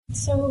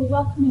So,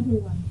 welcome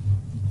everyone.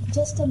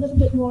 Just a little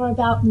bit more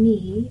about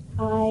me.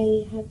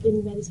 I have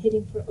been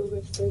meditating for over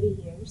 30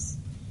 years.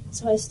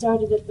 So I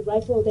started at the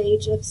ripe old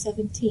age of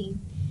 17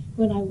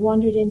 when I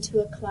wandered into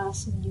a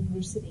class in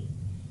university.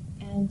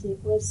 And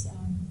it was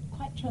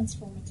quite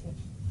transformative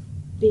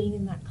being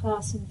in that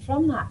class. And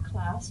from that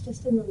class,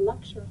 just in the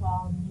lecture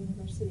hall in the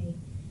university,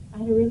 I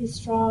had a really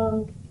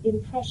strong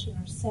impression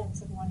or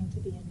sense of wanting to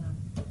be a nun.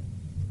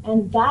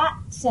 And that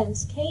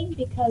sense came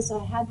because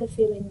I had the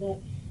feeling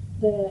that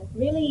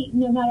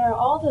no matter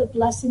all the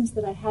blessings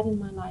that I had in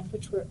my life,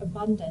 which were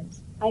abundant,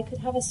 I could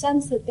have a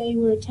sense that they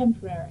were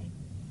temporary,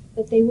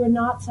 that they were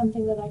not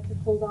something that I could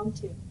hold on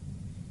to.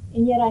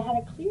 And yet I had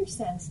a clear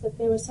sense that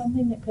there was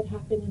something that could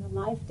happen in a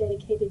life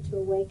dedicated to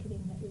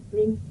awakening that would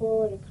bring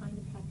forward a kind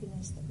of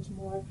happiness that was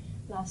more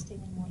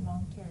lasting and more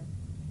long-term.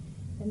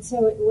 And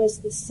so it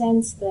was the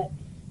sense that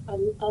a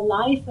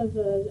life of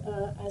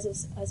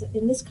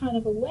in this kind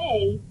of a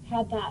way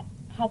had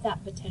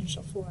that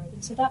potential for it.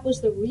 And so that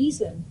was the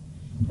reason.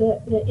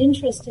 The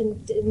interest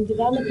in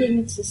developing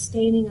and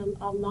sustaining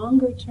a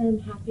longer-term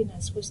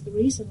happiness was the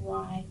reason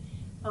why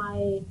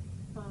I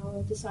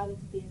decided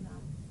to be a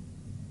nun.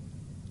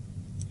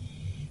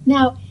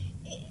 Now,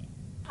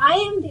 I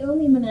am the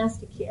only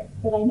monastic here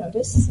that I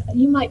notice.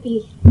 You might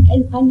be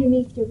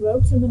underneath your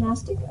robes a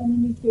monastic,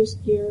 underneath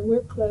your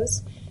work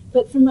clothes,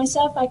 but for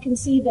myself, I can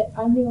see that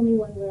I'm the only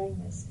one wearing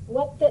this.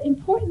 What the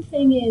important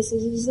thing is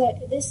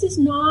that this is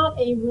not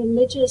a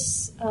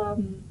religious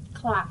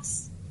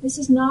class. This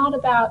is not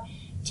about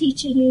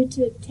teaching you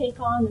to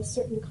take on a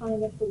certain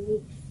kind of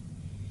belief.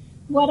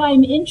 What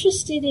I'm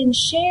interested in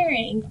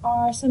sharing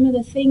are some of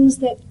the things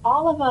that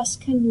all of us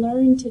can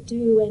learn to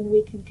do and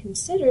we can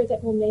consider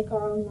that will make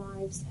our own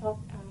lives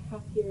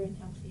happier and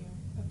healthier.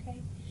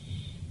 Okay?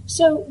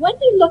 So when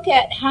we look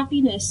at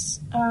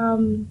happiness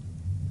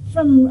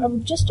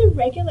from just a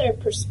regular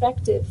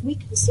perspective, we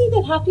can see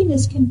that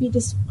happiness can be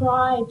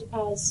described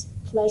as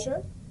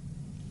pleasure.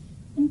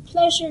 And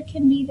pleasure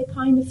can be the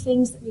kind of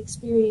things that we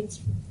experience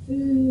from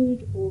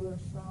food or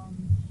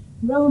from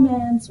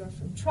romance or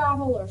from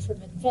travel or from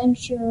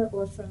adventure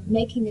or from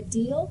making a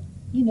deal.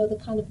 You know, the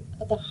kind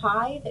of the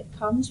high that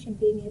comes from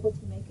being able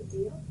to make a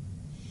deal.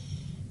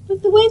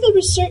 But the way the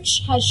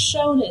research has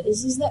shown it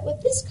is that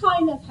with this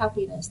kind of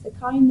happiness, the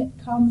kind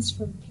that comes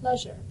from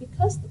pleasure,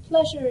 because the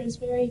pleasure is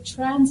very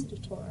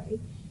transitory,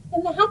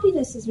 then the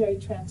happiness is very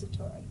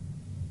transitory.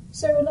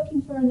 So we're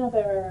looking for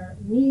another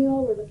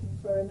meal, we're looking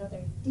for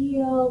another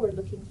deal, we're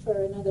looking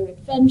for another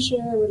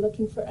adventure, we're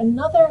looking for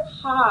another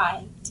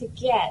high to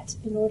get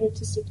in order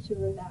to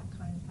secure that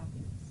kind of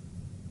happiness.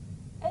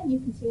 And you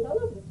can see it all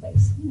over the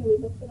place. You know, we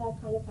look for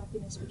that kind of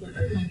happiness, we get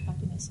that kind of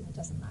happiness, and it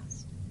doesn't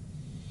last.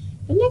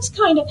 The next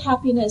kind of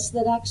happiness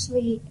that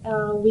actually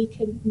we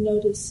can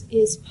notice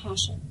is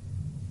passion.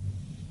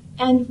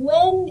 And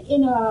when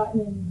in an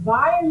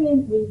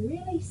environment we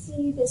really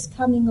see this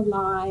coming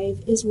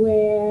alive is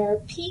where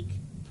peak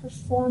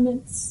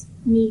performance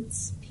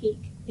meets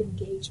peak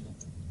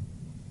engagement.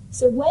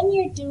 So when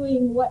you're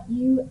doing what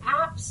you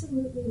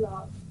absolutely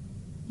love,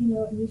 you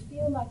know, and you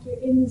feel like you're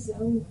in the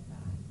zone with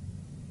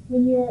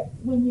that,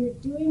 when you're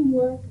doing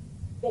work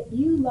that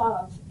you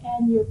love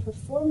and your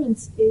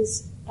performance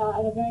is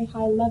at a very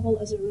high level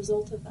as a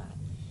result of that,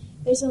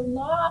 there's a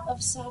lot of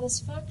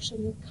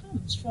satisfaction that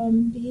comes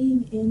from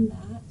being in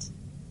that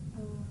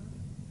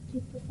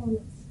peak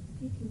performance,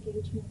 peak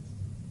engagement,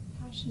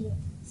 passionate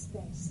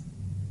space.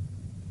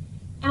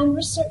 And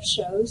research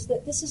shows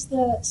that this is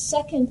the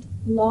second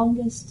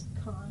longest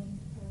kind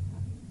of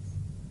happiness.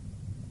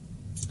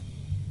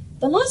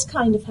 The last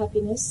kind of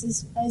happiness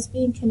is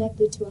being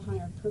connected to a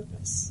higher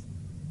purpose.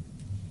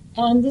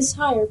 And this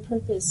higher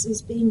purpose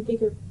is being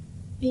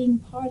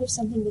part of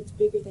something that's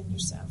bigger than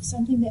yourself,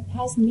 something that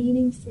has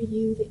meaning for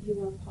you that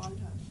you are part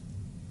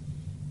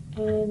of.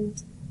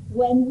 And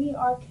when we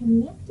are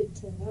connected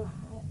to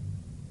that,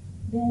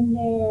 then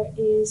there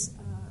is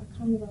a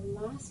kind of a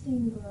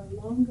lasting or a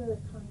longer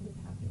kind of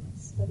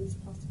happiness that is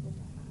possible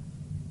to have.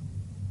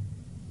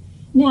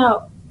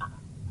 Now,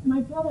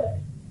 my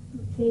brother,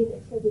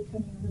 David, he'll be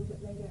coming a little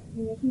bit later,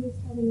 you know, he was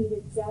telling me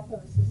that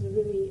Zappos is a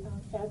really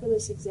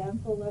fabulous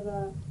example of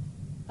a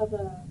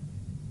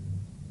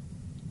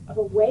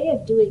way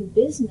of doing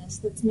business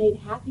that's made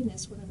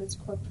happiness one of its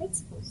core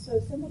principles. So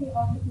somebody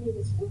offered me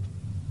this book,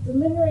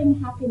 Delivering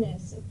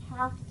Happiness, A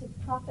Path to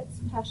Profits,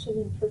 Passion,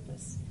 and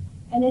Purpose.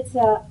 And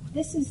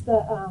this is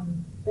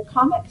the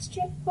comic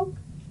strip book,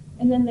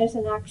 and then there's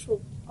a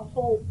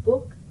whole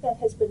book that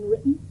has been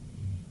written.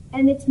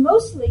 And it's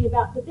mostly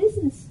about the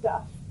business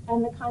stuff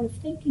and the kind of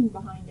thinking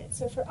behind it.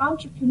 So for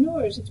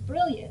entrepreneurs, it's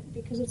brilliant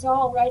because it's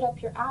all right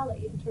up your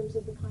alley in terms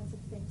of the kinds of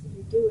things that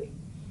you're doing.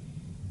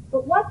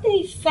 But what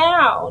they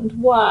found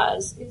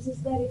is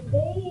that if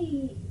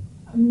they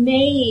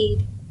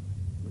made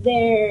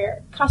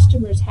their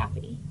customers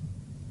happy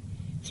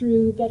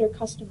through better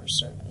customer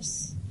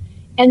service,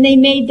 and they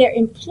made their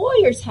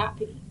employers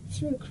happy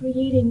through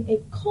creating a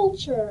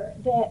culture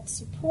that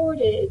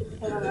supported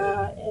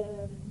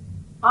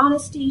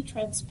honesty,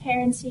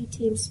 transparency,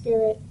 team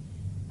spirit,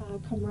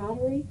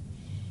 camaraderie,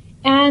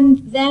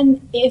 And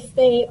then if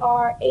they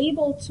are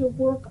able to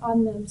work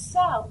on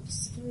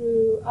themselves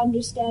through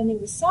understanding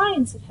the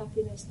science of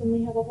happiness, then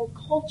we have a whole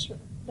culture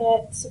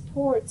that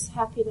supports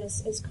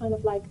happiness as kind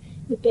of like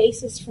the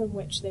basis from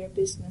which their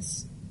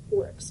business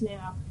works.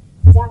 Now,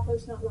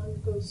 Zappos not long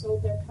ago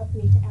sold their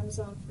company to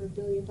Amazon for $1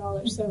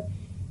 billion. So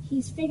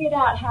he's figured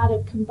out how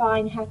to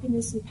combine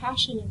happiness and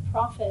passion and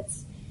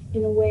profits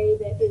in a way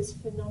that is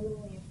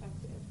phenomenally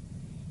effective.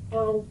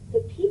 And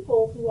the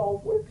people who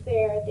all work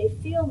there, they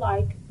feel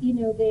like,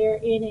 they're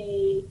in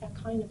a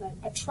kind of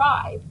a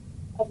tribe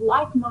of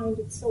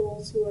like-minded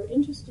souls who are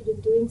interested in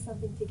doing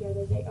something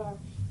together. They are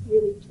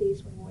really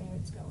pleased with where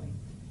it's going.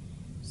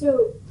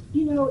 So,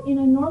 in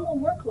a normal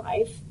work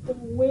life,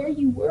 where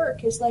you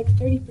work is like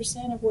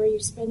 30% of where you're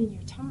spending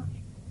your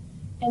time.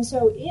 And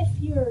so if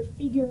you're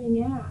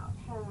figuring out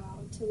how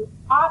to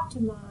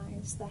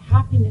optimize the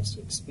happiness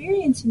you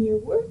experience in your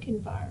work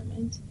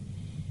environment,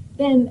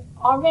 then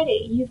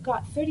already you've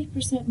got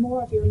 30%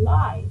 more of your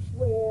life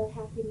where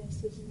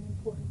happiness is an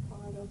important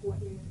part of what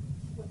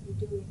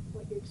you're doing,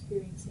 what you're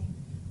experiencing,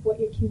 what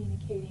you're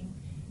communicating,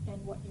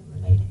 and what you're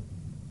relating.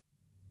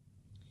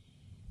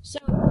 So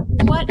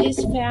what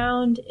is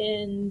found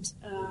in,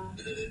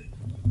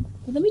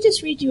 let me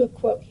just read you a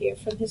quote here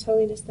from His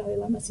Holiness Dalai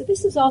Lama. So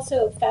this is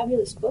also a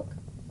fabulous book,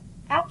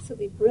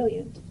 absolutely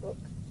brilliant book.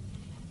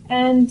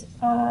 And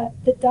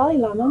the Dalai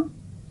Lama,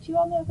 do you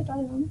all know the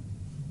Dalai Lama?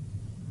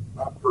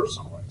 Not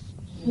personally.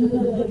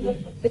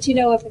 But you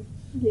know of him.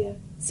 Yeah.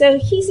 So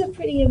he's a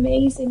pretty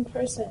amazing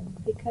person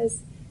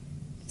because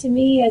to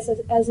me as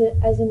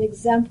an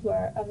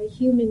exemplar of a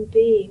human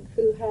being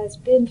who has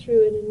been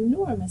through an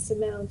enormous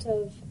amount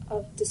of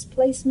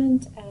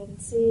displacement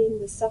and seeing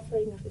the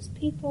suffering of his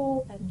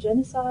people and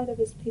genocide of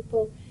his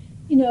people,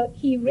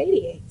 he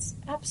radiates,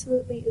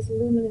 absolutely is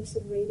luminous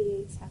and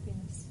radiates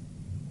happiness.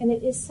 And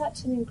it is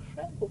such an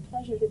incredible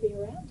pleasure to be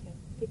around him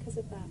because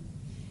of that.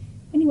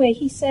 Anyway,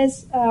 he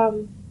says,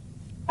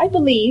 I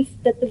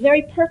believe that the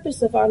very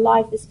purpose of our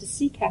life is to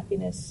seek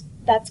happiness.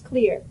 That's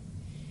clear.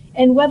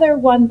 And whether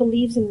one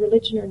believes in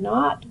religion or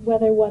not,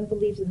 whether one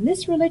believes in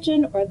this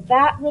religion or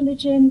that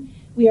religion,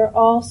 we are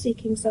all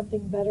seeking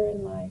something better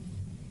in life.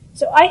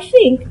 So I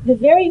think the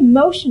very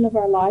motion of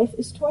our life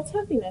is towards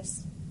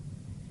happiness.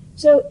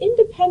 So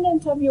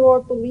independent of your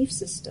belief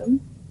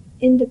system,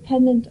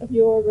 independent of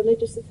your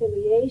religious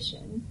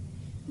affiliation,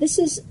 this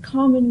is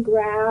common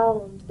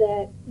ground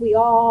that we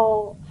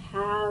all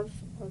have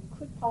or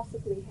could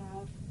possibly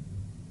have.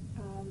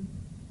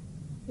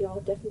 We all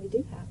definitely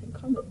do have in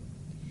common.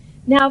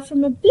 Now,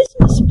 from a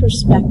business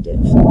perspective,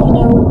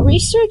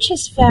 research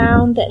has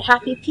found that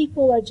happy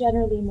people are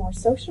generally more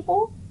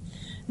sociable,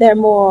 they're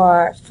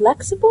more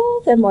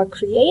flexible, they're more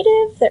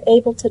creative, they're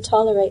able to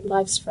tolerate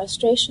life's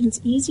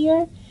frustrations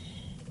easier,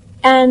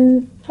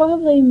 and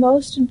probably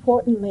most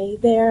importantly,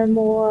 they're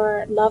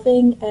more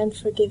loving and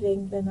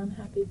forgiving than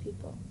unhappy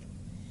people.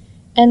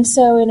 And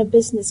so in a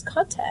business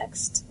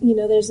context,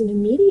 there's an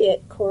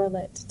immediate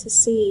correlate to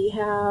see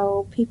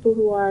how people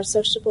who are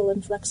sociable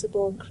and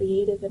flexible and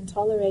creative and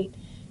tolerate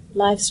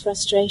life's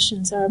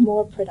frustrations are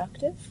more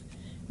productive,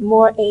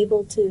 more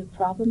able to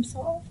problem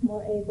solve,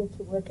 more able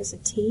to work as a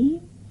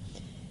team.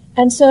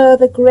 And so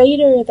the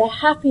greater the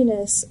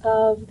happiness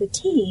of the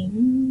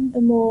team, the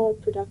more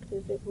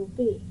productive it will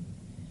be.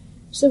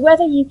 So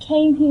whether you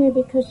came here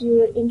because you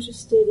were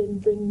interested in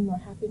bringing more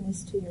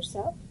happiness to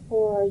yourself,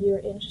 or you're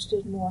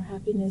interested in more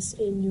happiness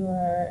in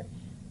your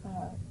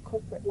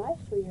corporate life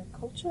or your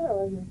culture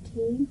or your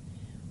team,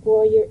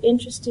 or you're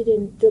interested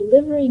in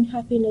delivering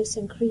happiness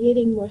and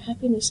creating more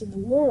happiness in the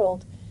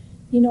world,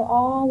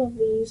 all of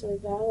these are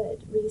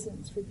valid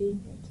reasons for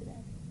being here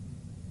today.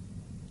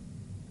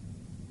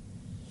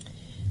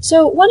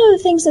 So one of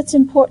the things that's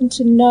important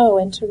to know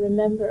and to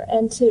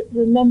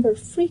remember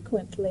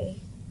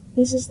frequently,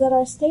 is that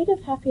our state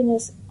of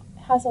happiness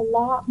has a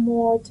lot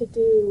more to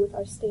do with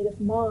our state of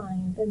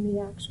mind than the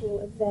actual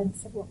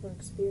events of what we're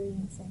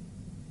experiencing.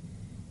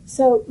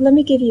 So let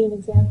me give you an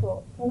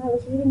example. When I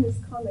was reading this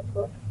comic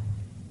book,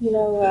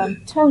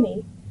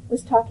 Tony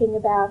was talking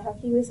about how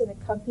he was in a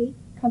company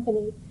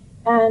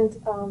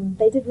and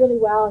they did really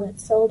well and it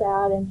sold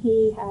out and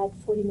he had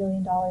 $40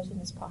 million in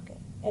his pocket.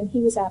 And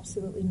he was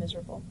absolutely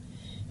miserable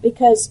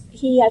because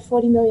he had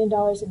 $40 million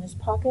in his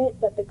pocket,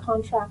 but the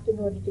contract in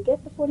order to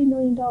get the $40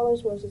 million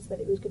was that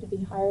he was going to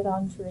be hired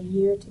on for a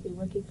year to be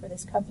working for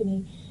this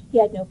company. He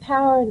had no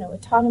power, no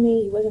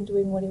autonomy, he wasn't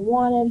doing what he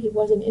wanted, he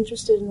wasn't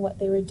interested in what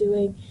they were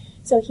doing.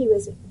 So he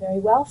was very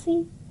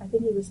wealthy, I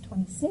think he was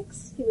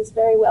 26, he was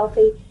very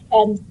wealthy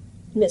and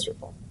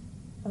miserable,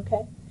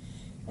 okay?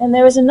 And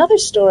there was another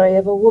story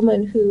of a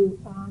woman who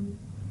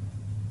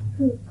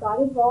got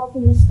involved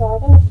in the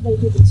startup. They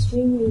did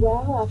extremely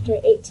well.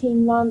 After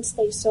 18 months,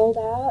 they sold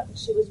out.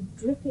 She was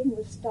dripping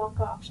with stock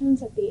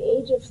options. At the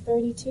age of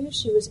 32,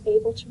 she was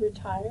able to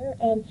retire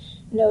and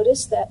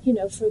notice that,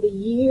 for the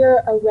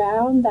year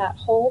around that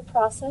whole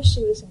process,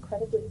 she was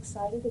incredibly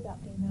excited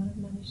about the amount of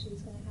money she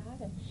was going to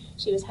have, and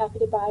she was happy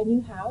to buy a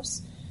new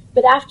house.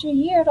 But after a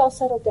year, it all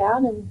settled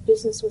down and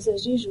business was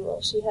as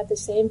usual. She had the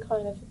same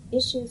kind of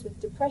issues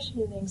with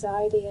depression and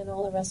anxiety and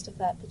all the rest of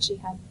that she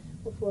had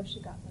before she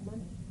got the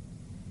money.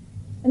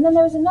 And then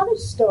there was another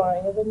story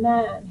of a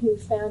man who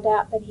found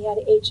out that he had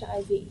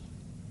HIV.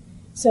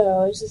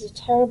 So this is a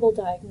terrible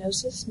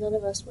diagnosis none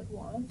of us would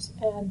want,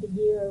 and the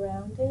year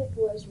around it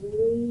was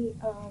really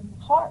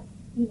hard.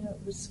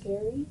 It was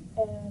scary,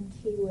 and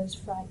he was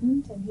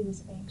frightened, and he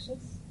was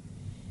anxious.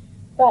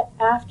 But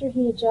after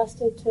he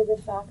adjusted to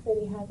the fact that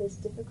he had this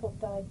difficult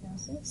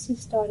diagnosis, he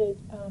started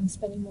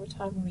spending more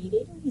time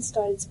reading. He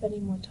started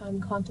spending more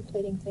time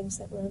contemplating things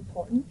that were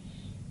important.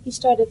 He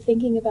started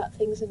thinking about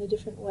things in a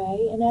different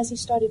way. And as he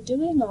started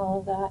doing all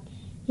of that,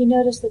 he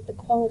noticed that the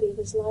quality of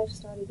his life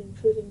started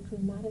improving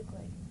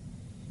dramatically.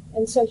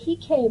 And so he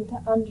came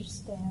to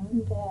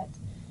understand that,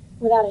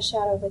 without a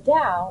shadow of a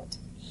doubt,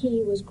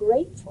 he was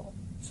grateful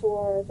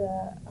for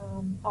the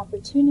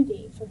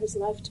opportunity for his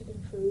life to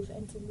improve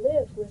and to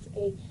live with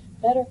a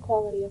better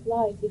quality of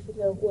life, even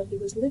though what he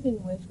was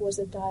living with was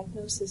a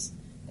diagnosis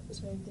that was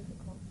very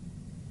difficult.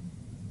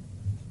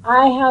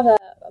 I have a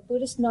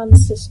Buddhist nun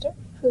sister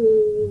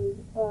who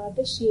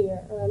last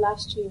year,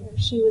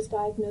 she was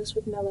diagnosed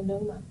with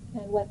melanoma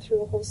and went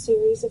through a whole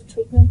series of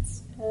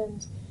treatments,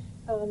 and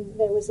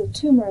there was a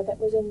tumor that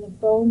was in the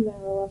bone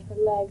marrow of her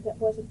leg that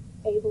wasn't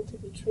able to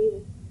be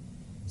treated.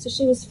 So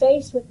she was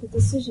faced with the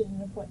decision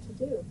of what to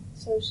do.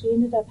 So she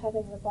ended up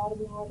having the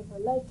bottom part of her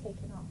leg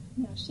taken off.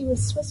 Now, she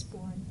was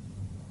Swiss-born,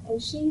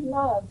 and she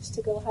loves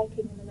to go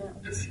hiking in the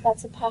mountains.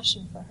 That's a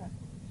passion for her.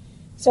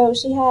 So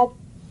she had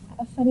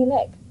a funny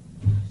leg.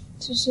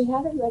 So she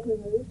had her leg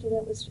removed, and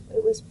it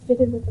was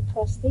fitted with a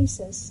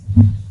prosthesis.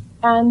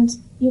 And,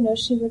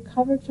 she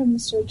recovered from the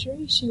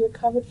surgery. She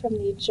recovered from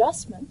the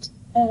adjustment,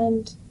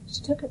 and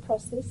she took her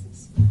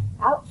prosthesis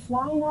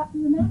flying out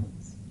in the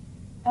mountains.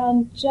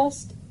 And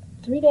just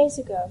 3 days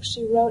ago,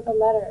 she wrote a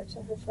letter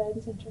to her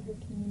friends and to her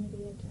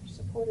community and to her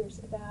supporters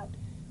about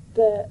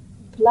the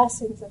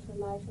blessings of her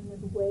life and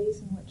the ways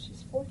in which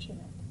she's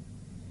fortunate.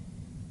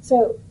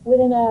 So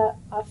within a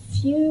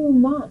few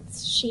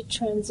months, she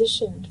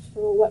transitioned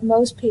for what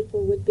most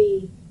people would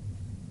be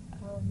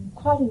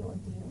quite an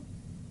ordeal,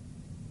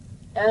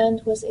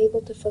 and was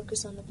able to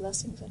focus on the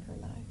blessings in her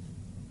life.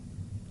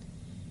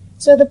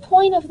 So the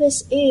point of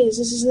this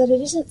is that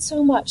it isn't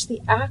so much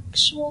the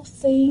actual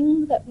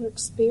thing that we're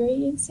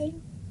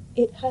experiencing.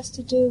 It has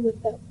to do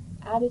with the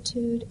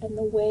attitude and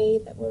the way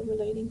that we're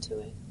relating to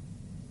it,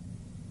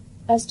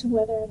 as to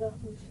whether or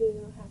not we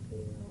feel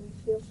happy or we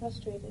feel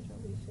frustrated or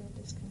we feel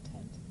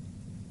discontent.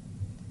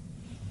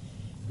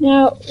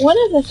 Now, one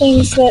of the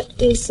things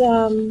that is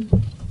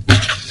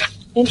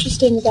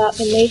interesting about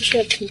the nature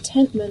of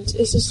contentment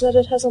is that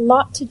it has a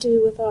lot to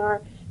do with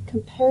our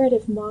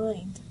comparative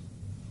mind.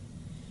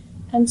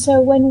 And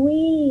so when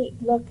we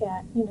look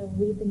at,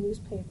 read the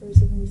newspapers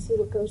and we see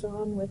what goes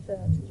on with the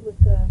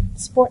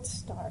sports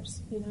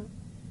stars,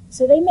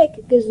 so they make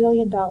 $1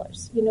 gazillion,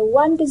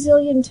 $1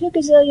 gazillion, $2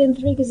 gazillion,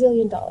 $3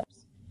 gazillion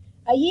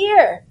a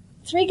year,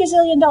 $3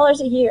 gazillion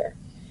a year.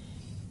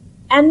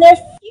 And they're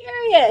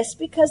furious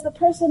because the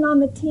person on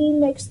the team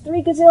makes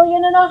 $3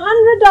 gazillion and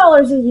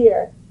 $100 a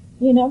year,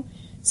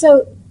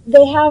 So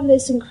they have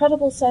this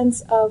incredible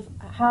sense of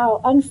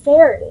how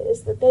unfair it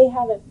is that they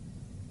haven't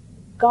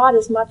got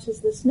as much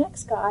as this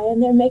next guy,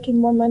 and they're making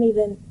more money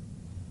than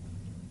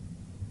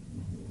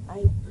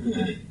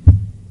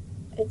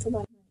it's a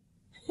lot of money.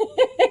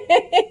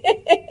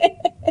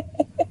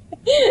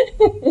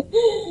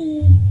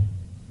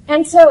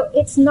 And so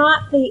it's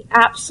not the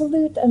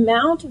absolute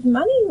amount of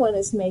money one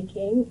is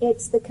making,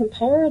 it's the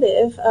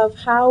comparative of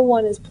how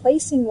one is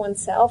placing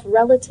oneself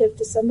relative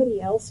to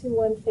somebody else who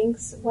one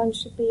thinks one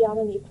should be on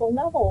an equal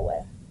level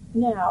with.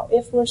 Now,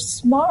 if we're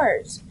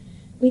smart,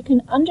 we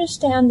can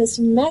understand this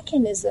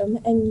mechanism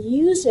and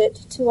use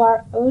it to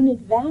our own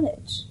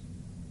advantage.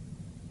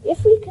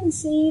 If we can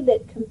see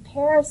that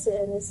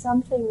comparison is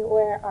something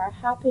where our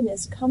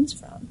happiness comes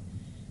from,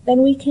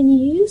 then we can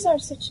use our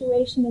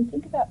situation and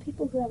think about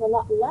people who have a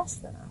lot less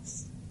than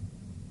us,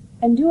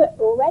 and do it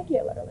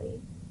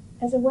regularly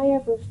as a way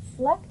of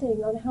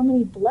reflecting on how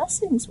many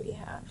blessings we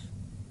have.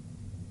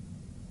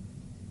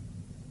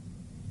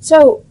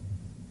 So,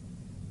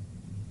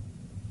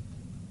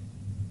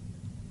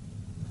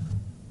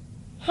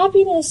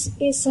 happiness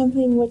is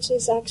something which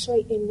is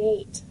actually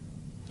innate.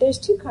 There's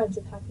two kinds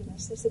of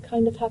happiness. There's the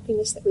kind of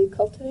happiness that we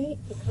cultivate,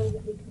 the kind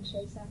that we can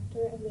chase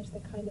after, and there's the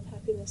kind of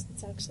happiness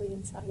that's actually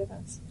inside of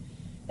us.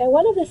 Now,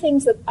 one of the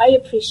things that I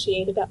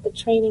appreciate about the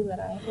training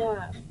that I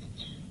have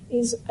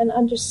is an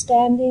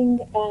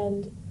understanding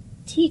and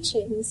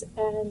teachings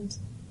and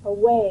a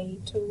way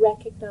to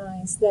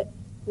recognize that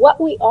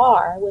what we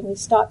are when we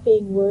stop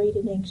being worried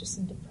and anxious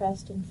and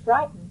depressed and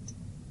frightened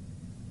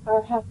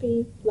are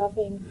happy,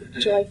 loving,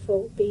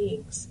 joyful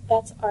beings.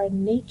 That's our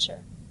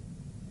nature.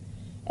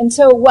 And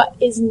so what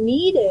is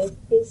needed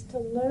is to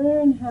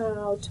learn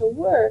how to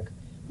work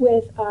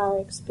with our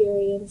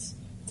experience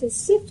to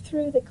sift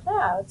through the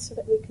clouds so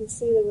that we can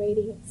see the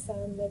radiant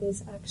sun that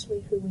is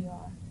actually who we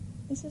are.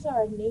 This is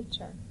our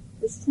nature.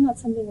 This is not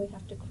something we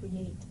have to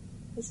create.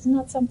 This is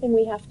not something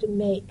we have to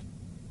make.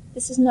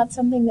 This is not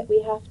something that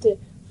we have to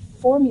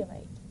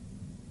formulate.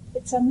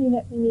 It's something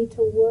that we need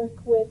to work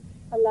with,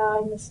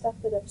 allowing the stuff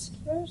that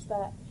obscures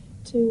that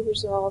to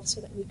resolve so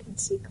that we can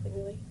see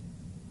clearly.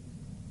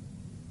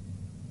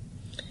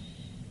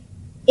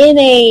 In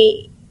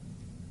a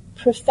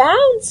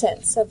profound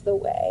sense of the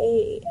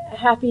way,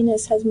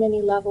 happiness has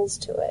many levels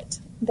to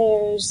it.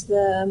 There's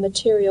the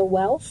material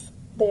wealth.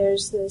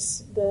 There's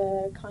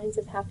the kinds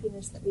of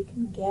happiness that we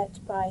can get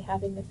by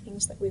having the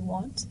things that we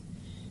want.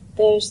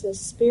 There's the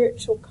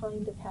spiritual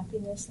kind of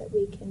happiness that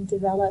we can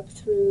develop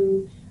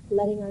through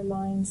letting our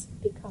minds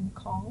become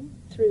calm,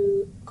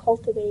 through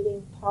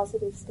cultivating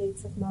positive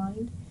states of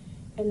mind.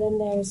 And then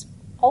there's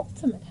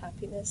ultimate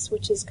happiness,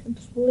 which is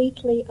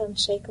completely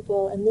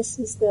unshakable, and this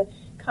is the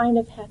kind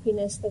of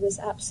happiness that is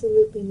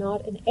absolutely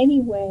not in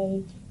any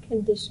way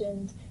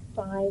conditioned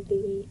by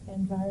the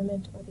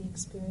environment or the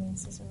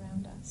experiences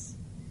around us.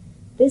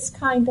 This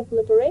kind of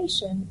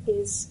liberation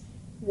is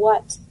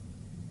what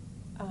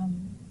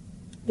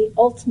the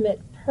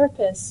ultimate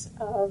purpose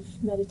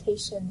of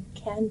meditation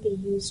can be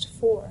used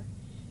for,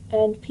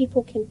 and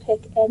people can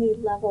pick any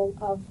level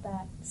of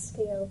that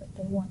scale that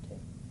they want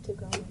to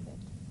go with it.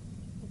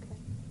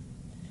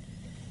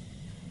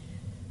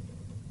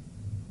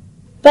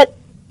 But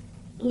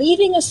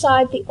leaving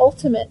aside the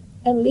ultimate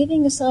and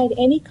leaving aside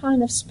any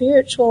kind of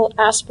spiritual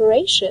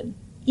aspiration,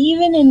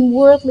 even in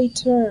worldly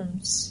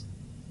terms,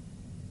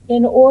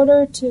 in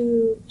order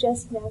to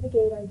just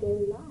navigate our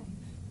daily life,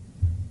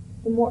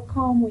 the more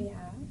calm we have,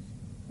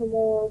 the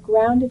more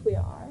grounded we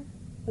are,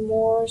 the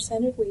more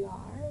centered we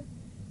are,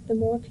 the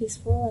more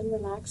peaceful and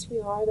relaxed we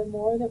are, the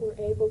more that we're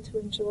able to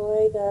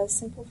enjoy the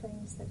simple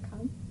things that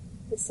come,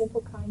 the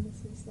simple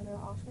kindnesses that are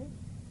offered,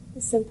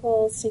 the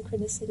simple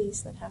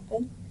synchronicities that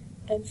happen,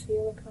 and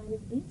feel a kind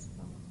of ease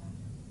from all that.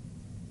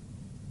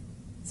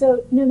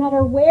 So no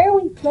matter where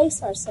we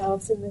place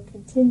ourselves in the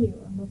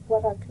continuum of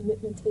what our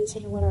commitment is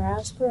and what our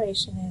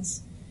aspiration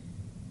is,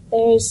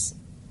 there's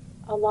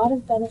a lot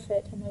of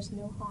benefit and there's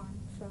no harm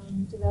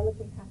from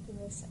developing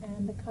happiness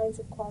and the kinds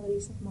of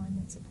qualities of mind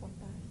that support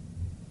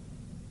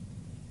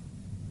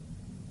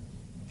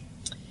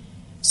that.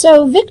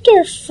 So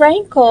Viktor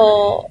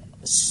Frankl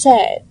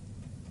said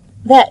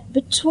that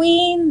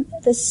between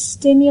the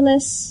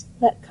stimulus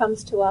that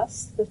comes to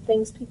us, the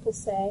things people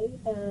say,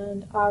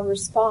 and our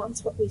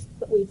response, what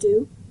we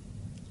do,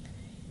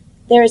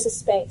 there is a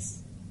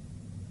space.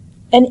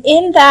 And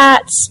in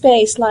that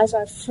space lies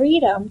our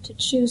freedom to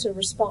choose a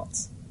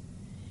response.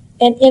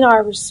 And in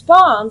our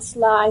response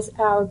lies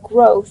our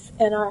growth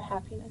and our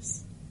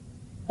happiness.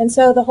 And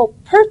so the whole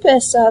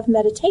purpose of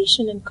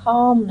meditation and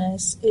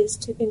calmness is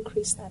to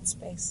increase that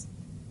space.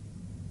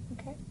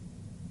 Okay?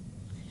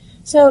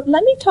 So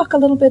let me talk a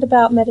little bit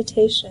about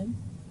meditation,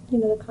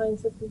 the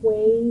kinds of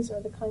ways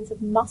or the kinds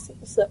of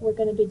muscles that we're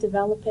going to be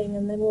developing,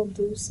 and then we'll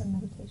do some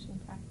meditation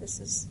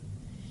practices.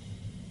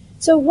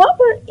 So what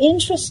we're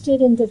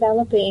interested in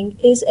developing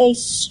is a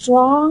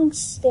strong,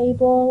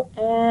 stable,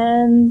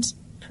 and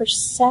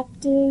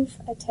perceptive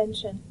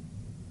attention.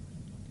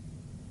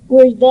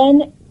 We're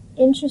then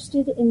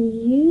interested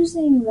in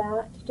using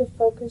that to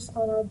focus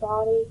on our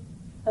body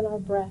and our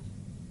breath.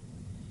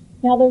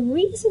 Now, the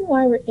reason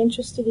why we're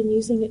interested in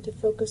using it to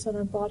focus on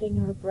our body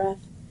and our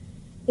breath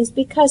is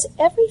because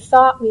every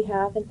thought we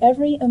have and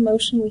every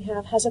emotion we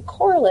have has a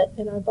correlate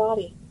in our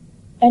body,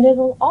 and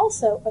it'll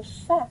also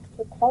affect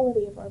the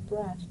quality of our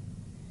breath.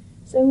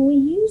 So when we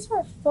use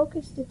our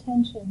focused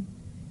attention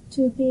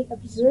to be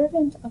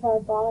observant of our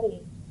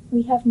body,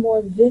 we have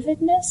more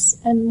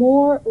vividness and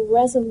more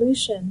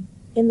resolution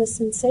in the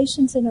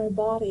sensations in our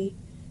body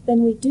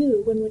than we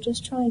do when we're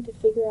just trying to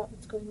figure out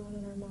what's going on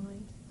in our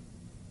mind.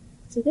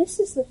 So this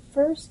is the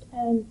first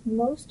and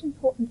most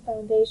important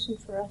foundation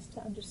for us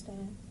to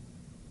understand,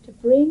 to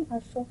bring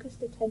our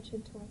focused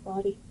attention to our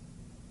body.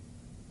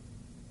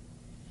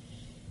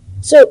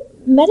 So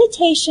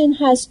meditation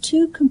has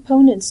two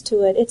components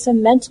to it. It's a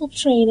mental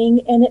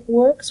training, and it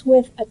works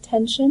with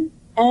attention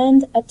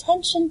and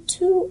attention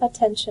to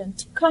attention,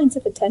 two kinds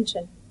of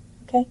attention.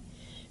 Okay?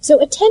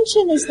 So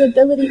attention is the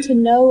ability to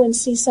know and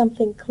see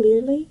something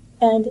clearly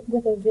and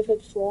with a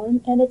vivid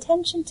form, and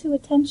attention to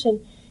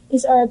attention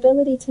is our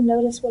ability to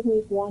notice when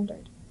we've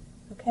wandered.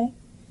 Okay?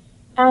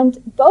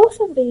 And both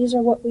of these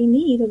are what we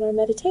need in our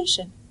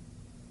meditation.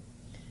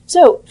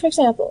 So, for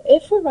example,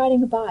 if we're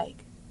riding a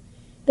bike,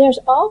 there's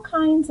all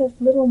kinds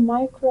of little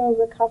micro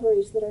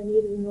recoveries that are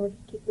needed in order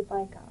to keep the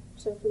bike up.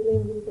 So if we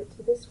lean a little bit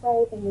to this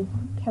way, then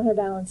we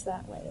counterbalance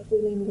that way. If we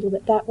lean a little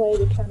bit that way,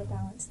 we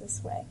counterbalance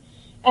this way.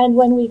 And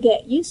when we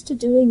get used to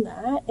doing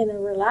that in a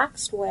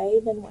relaxed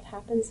way, then what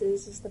happens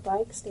is the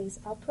bike stays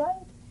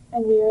upright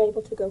and we are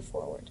able to go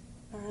forward.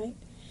 All right?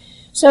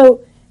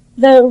 So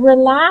the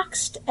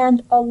relaxed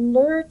and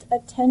alert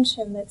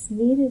attention that's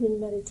needed in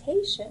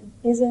meditation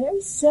is a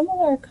very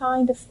similar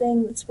kind of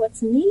thing that's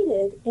what's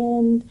needed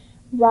in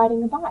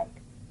riding a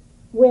bike,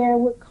 where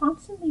we're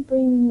constantly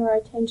bringing our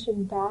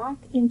attention back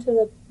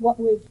into what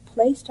we've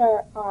placed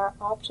our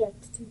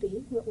object to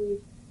be, what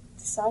we've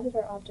decided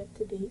our object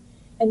to be,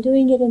 and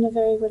doing it in a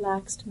very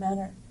relaxed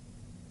manner.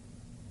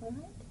 All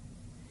right?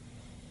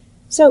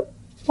 So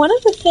one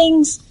of the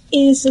things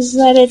is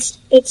that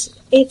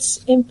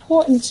it's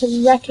important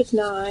to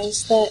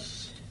recognize that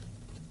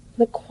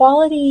the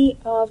quality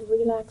of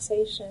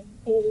relaxation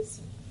is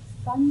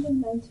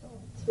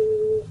fundamental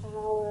to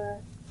our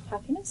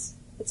happiness.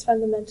 It's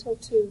fundamental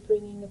to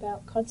bringing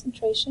about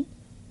concentration,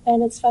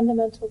 and it's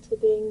fundamental to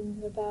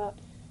bringing about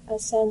a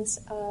sense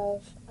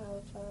of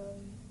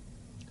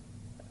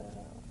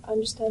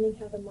understanding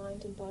how the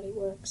mind and body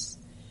works.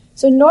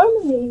 So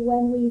normally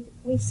when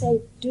we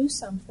say do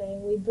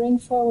something, we bring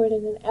forward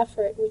an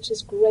effort which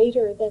is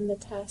greater than the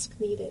task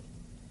needed.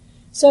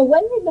 So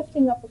when we're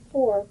lifting up a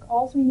fork,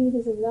 all we need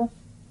is enough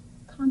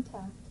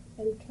contact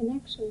and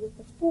connection with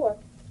the fork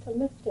to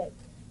lift it.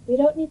 We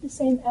don't need the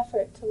same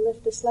effort to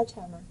lift a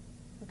sledgehammer.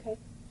 Okay?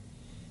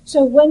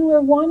 So when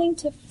we're wanting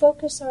to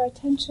focus our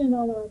attention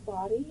on our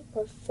body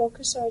or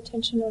focus our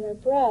attention on our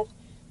breath,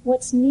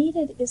 what's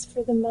needed is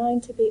for the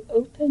mind to be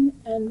open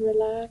and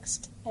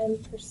relaxed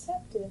and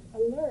perceptive,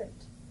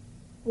 alert,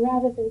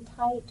 rather than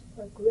tight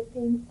or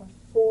gripping or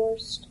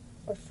forced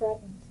or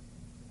frightened.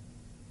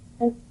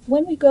 And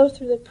when we go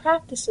through the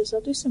practices, I'll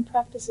do some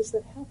practices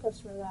that help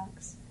us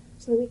relax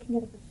so that we can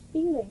get a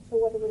feeling for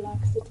what a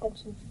relaxed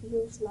attention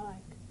feels like.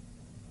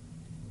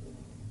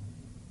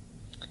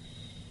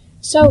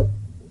 So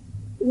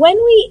when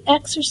we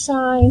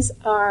exercise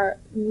our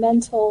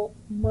mental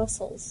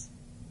muscles,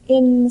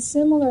 in a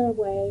similar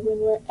way when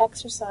we're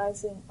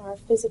exercising our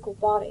physical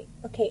body.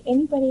 Okay,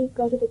 anybody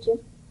go to the gym?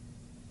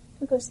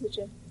 Who goes to the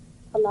gym?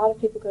 A lot of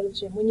people go to the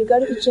gym. When you go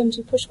to the gym, do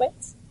you push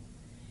weights?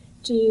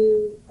 Do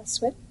you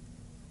swim?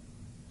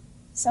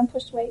 Some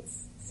push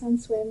weights, some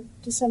swim.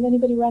 Does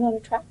anybody run on a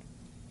track?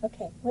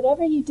 Okay,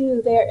 whatever you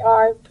do, there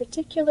are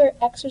particular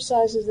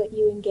exercises that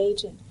you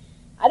engage in.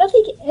 I don't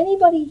think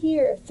anybody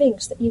here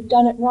thinks that you've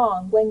done it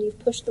wrong when you've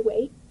pushed the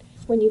weight,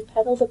 when you've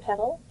pedaled a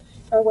pedal,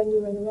 or when you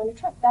run around a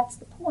track. That's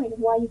the point of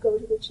why you go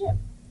to the gym,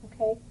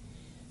 okay?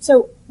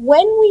 So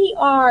when we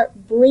are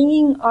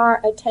bringing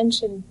our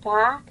attention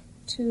back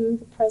to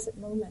the present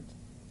moment,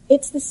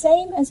 it's the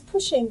same as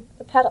pushing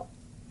the pedal,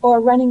 or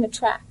running a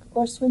track,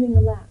 or swimming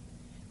a lap.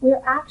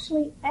 We're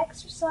actually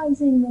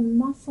exercising the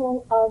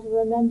muscle of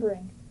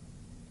remembering.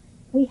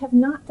 We have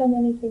not done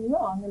anything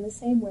wrong. In the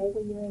same way,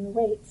 when you're in the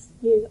weights,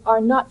 you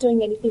are not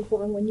doing anything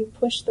wrong when you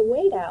push the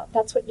weight out.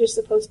 That's what you're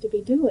supposed to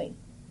be doing.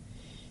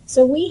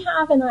 So we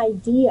have an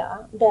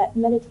idea that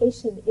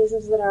meditation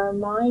is that our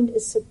mind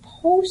is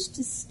supposed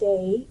to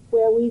stay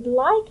where we'd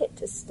like it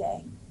to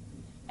stay.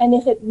 And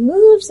if it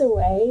moves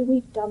away,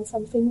 we've done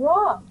something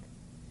wrong.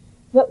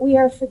 But we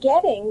are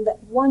forgetting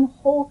that one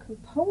whole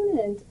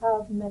component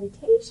of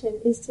meditation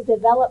is to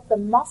develop the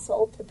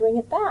muscle to bring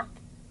it back.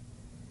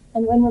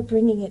 And when we're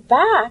bringing it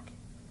back,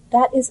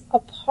 that is a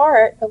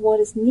part of what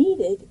is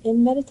needed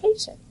in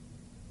meditation.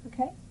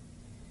 Okay?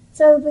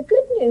 So the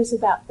good news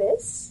about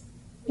this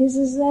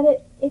is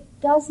that it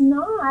does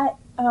not,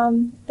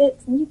 that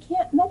you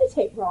can't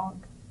meditate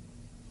wrong.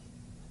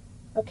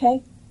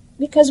 Okay?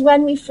 Because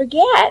when we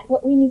forget,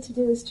 what we need to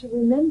do is to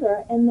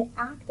remember, and the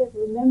act of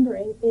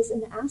remembering is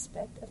an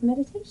aspect of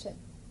meditation.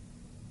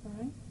 All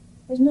right?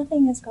 There's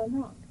nothing has gone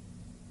wrong.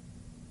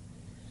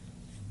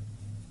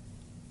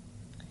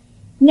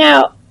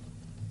 Now,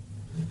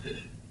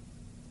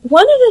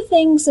 one of the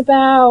things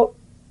about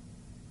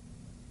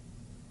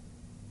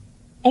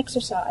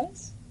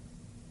exercise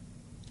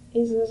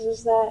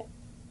is that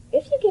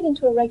if you get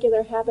into a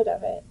regular habit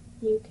of it,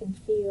 you can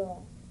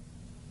feel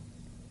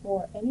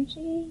more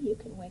energy, you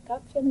can wake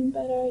up feeling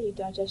better, you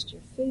digest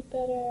your food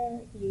better,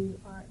 you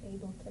are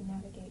able to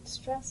navigate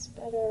stress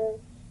better,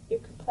 your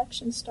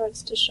complexion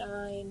starts to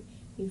shine,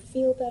 you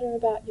feel better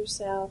about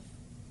yourself.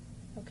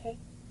 Okay?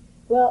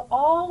 Well,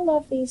 all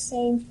of these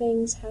same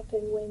things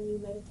happen when you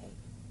meditate.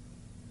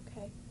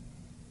 Okay?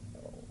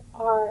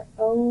 Our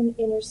own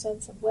inner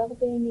sense of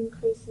well-being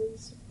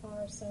increases,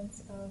 our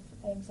sense of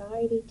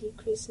anxiety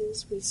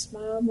decreases, we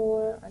smile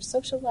more, our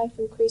social life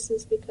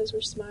increases because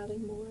we're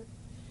smiling more,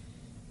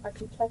 our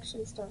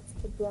complexion starts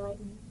to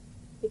brighten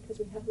because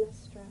we have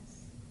less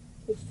stress.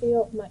 We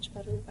feel much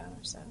better about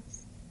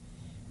ourselves.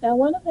 Now,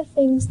 one of the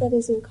things that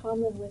is in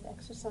common with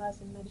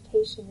exercise and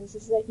meditation is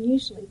that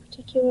usually,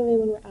 particularly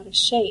when we're out of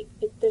shape,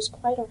 there's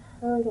quite a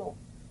hurdle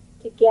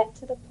to get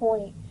to the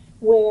point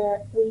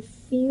where we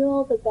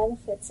feel the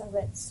benefits of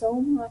it so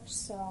much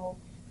so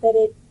that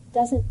it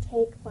doesn't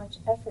take much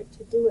effort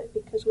to do it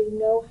because we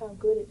know how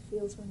good it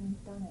feels when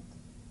we've done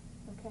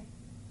it. Okay?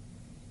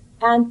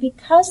 And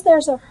because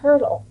there's a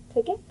hurdle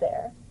to get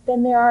there,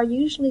 then there are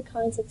usually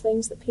kinds of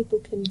things that people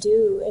can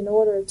do in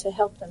order to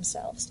help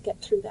themselves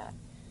get through that.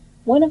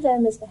 One of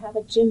them is to have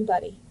a gym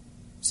buddy,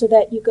 so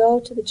that you go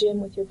to the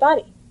gym with your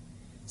buddy.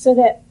 So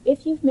that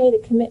if you've made a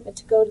commitment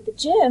to go to the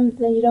gym,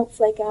 then you don't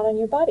flake out on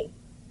your buddy.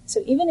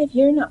 So even if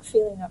you're not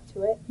feeling up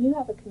to it, you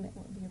have a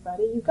commitment with your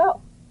buddy, you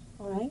go.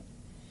 All right?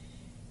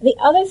 The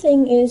other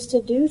thing is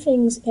to do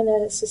things in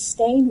a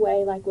sustained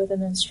way, like with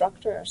an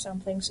instructor or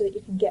something, so that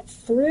you can get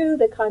through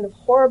the kind of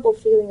horrible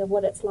feeling of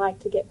what it's like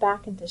to get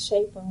back into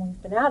shape when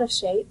we've been out of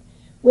shape,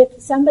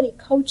 with somebody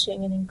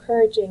coaching and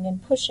encouraging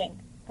and pushing.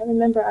 I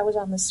remember I was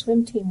on the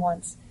swim team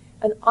once,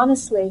 and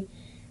honestly,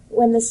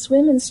 when the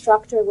swim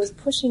instructor was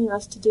pushing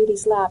us to do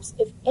these laps,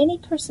 if any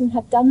person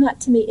had done that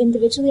to me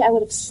individually, I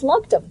would have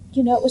slugged them.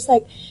 It was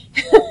like,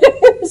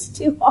 it was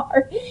too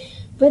hard.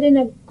 But in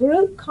a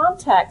group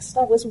context,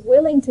 I was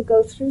willing to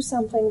go through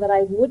something that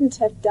I wouldn't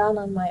have done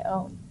on my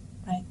own,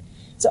 right?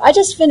 So I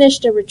just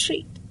finished a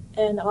retreat,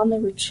 and on the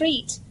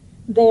retreat,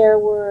 there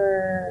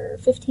were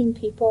 15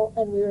 people,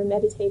 and we were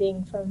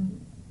meditating for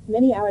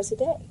many hours a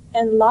day.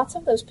 And lots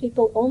of those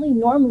people only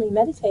normally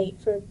meditate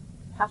for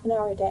half an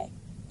hour a day,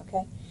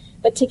 okay?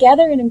 But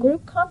together in a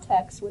group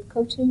context with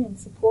coaching and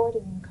support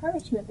and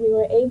encouragement, we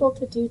were able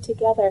to do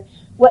together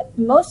what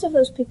most of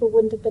those people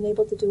wouldn't have been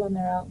able to do on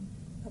their own,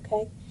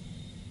 okay?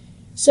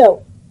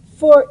 So,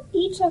 for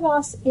each of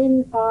us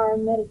in our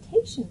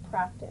meditation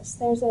practice,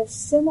 there's a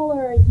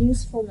similar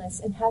usefulness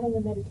in having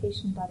a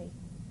meditation buddy,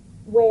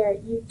 where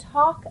you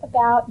talk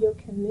about your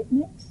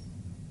commitment,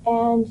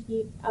 and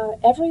you,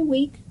 every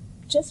week,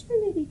 just for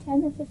maybe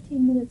 10 or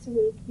 15 minutes a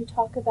week, you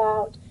talk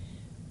about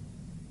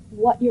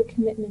what your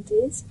commitment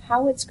is,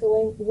 how it's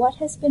going, what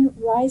has been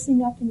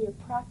rising up in your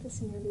practice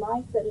in your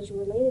life that is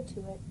related to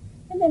it.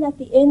 And then at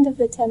the end of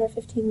the 10 or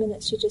 15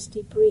 minutes, you just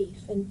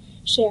debrief and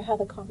share how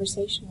the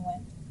conversation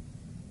went.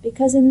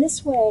 Because in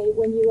this way,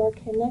 when you are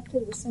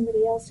connected with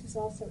somebody else who's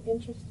also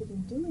interested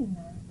in doing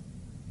that,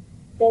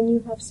 then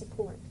you have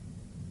support.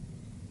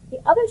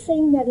 The other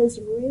thing that is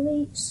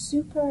really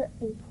super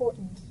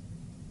important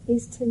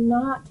is to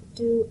not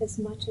do as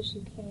much as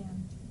you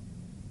can.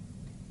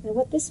 Now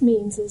what this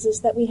means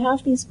is that we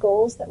have these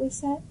goals that we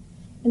set,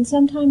 and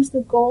sometimes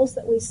the goals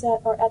that we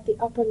set are at the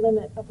upper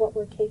limit of what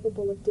we're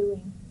capable of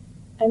doing.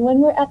 And when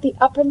we're at the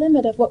upper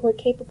limit of what we're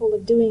capable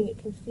of doing, it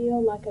can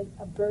feel like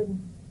a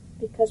burden,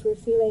 because we're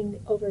feeling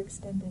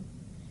overextended.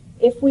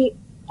 If we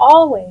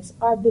always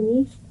are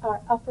beneath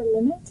our upper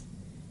limit,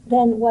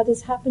 then what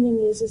is happening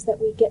is that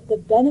we get the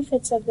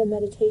benefits of the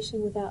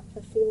meditation without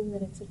the feeling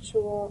that it's a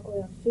chore, or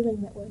a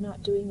feeling that we're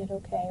not doing it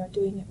okay or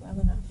doing it well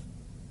enough.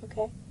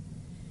 Okay?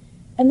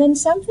 And then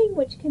something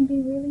which can be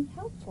really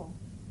helpful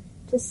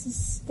to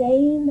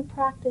sustain the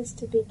practice,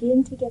 to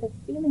begin to get a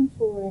feeling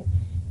for it,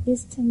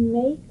 is to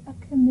make a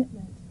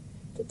commitment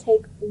to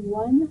take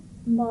one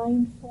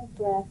mindful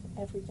breath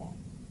every day.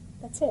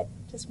 That's it,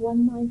 just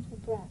one mindful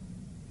breath.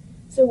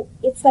 So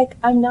it's like,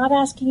 I'm not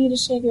asking you to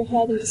shave your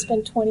head and to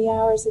spend 20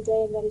 hours a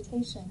day in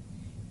meditation.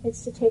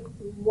 It's to take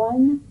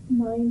one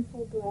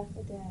mindful breath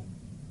a day.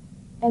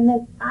 And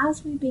then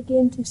as we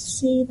begin to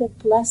see the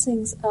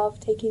blessings of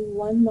taking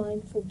one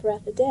mindful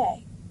breath a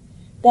day,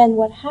 then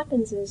what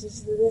happens is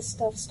that this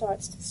stuff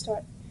starts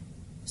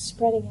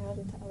spreading out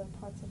into other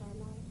parts of our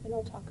life. And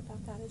I'll talk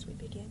about that as we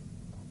begin.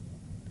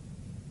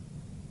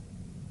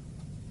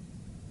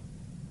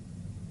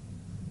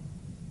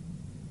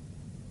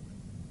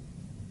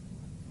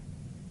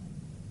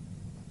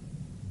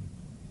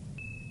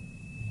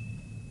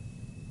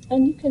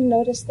 And you can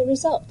notice the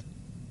result.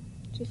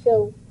 Do you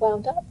feel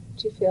wound up?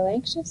 Do you feel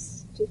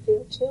anxious? Do you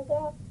feel chilled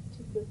out? Do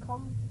you feel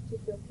calm? Do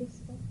you feel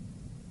peaceful?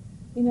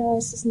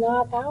 This is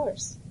not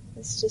hours.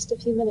 It's just a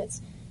few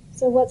minutes.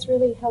 So what's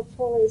really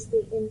helpful is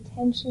the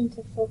intention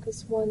to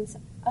focus one's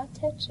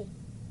attention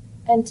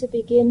and to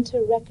begin to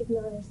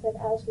recognize that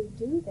as we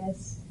do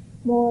this,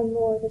 more and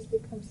more this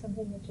becomes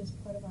something which is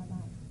part of our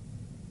life.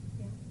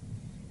 Yeah.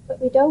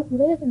 But we don't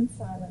live in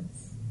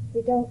silence.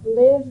 We don't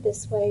live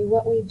this way.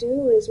 What we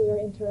do is we're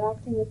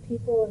interacting with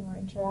people, and we're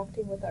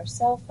interacting with our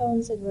cell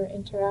phones, and we're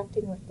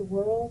interacting with the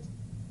world.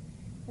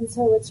 And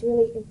so it's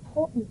really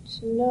important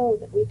to know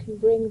that we can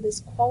bring this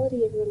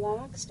quality of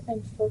relaxed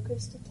and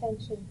focused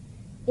attention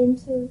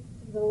into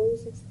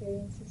those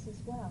experiences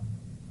as well.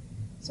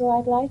 So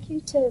I'd like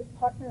you to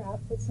partner up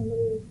with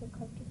somebody you feel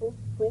comfortable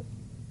with.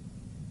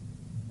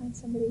 Find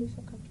somebody you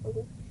feel comfortable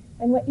with.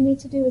 And what you need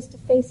to do is to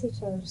face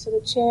each other. So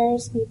the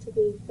chairs need to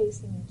be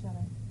facing each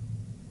other.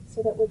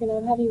 So that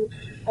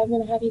I'm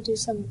going to have you do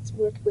some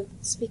work with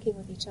speaking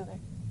with each other,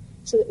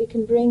 so that we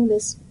can bring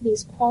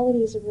these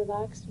qualities of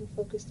relaxed and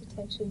focused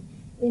attention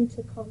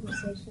into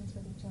conversations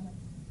with each other.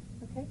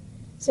 Okay?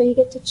 So you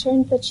get to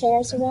turn the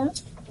chairs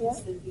around. Yeah?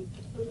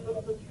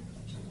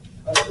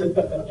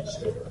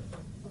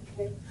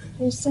 Okay.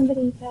 There's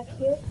somebody back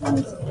here.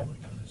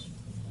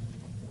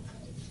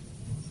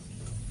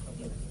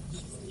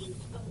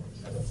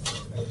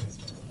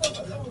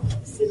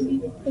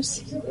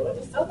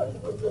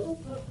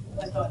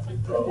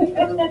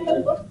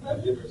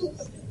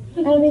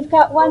 And we've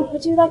got one.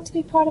 Would you like to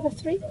be part of a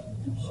 3?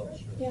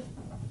 Yeah.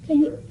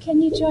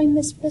 Can you join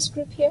this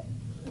group here?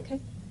 Okay.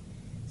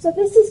 So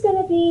this is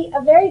going to be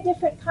a very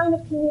different kind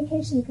of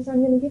communication, because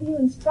I'm going to give you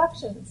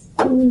instructions.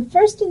 And the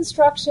first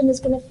instruction is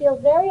going to feel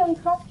very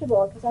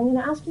uncomfortable, because I'm going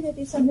to ask you to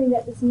do something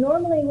that is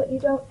normally what you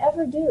don't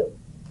ever do.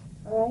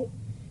 All right?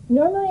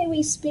 Normally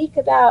we speak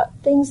about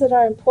things that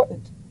are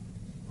important.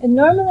 And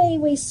normally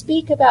we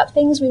speak about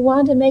things we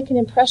want to make an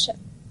impression.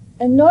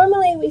 And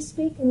normally we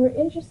speak and we're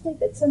interested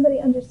that somebody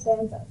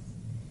understands us.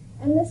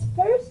 And this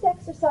first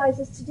exercise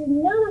is to do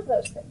none of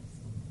those things.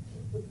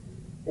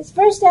 This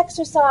first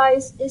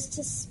exercise is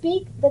to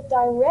speak the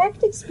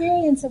direct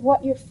experience of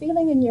what you're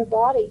feeling in your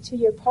body to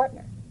your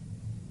partner.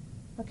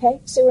 Okay?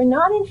 So we're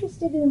not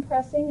interested in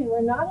impressing, and we're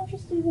not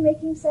interested in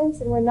making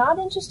sense, and we're not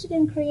interested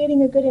in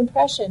creating a good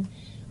impression.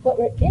 What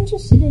we're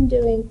interested in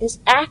doing is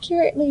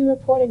accurately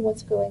reporting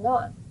what's going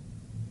on.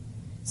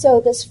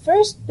 So this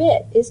first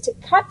bit is to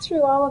cut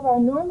through all of our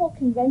normal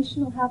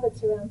conventional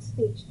habits around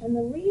speech. And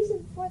the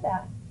reason for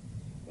that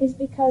is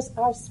because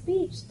our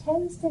speech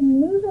tends to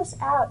move us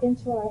out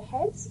into our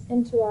heads,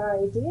 into our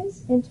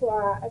ideas, into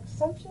our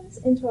assumptions,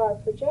 into our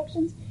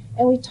projections,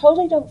 and we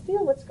totally don't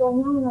feel what's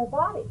going on in our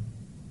body.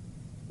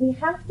 We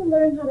have to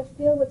learn how to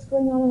feel what's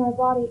going on in our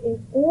body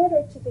in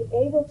order to be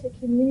able to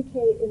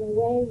communicate in a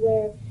way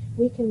where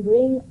we can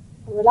bring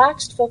a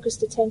relaxed,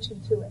 focused attention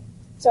to it.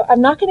 So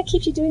I'm not going to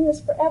keep you doing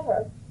this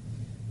forever.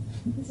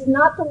 This is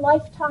not the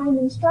lifetime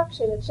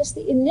instruction. It's just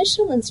the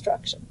initial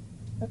instruction.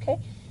 Okay?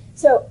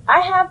 So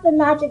I have the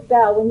magic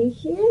bell. When you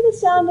hear the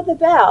sound of the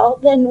bell,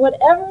 then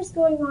whatever is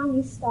going on,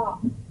 you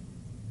stop.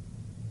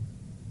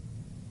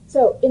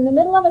 So in the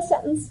middle of a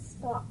sentence,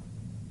 stop.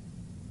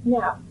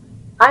 Now,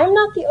 I'm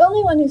not the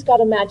only one who's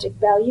got a magic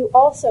bell. You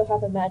also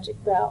have a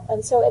magic bell.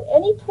 And so at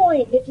any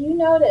point, if you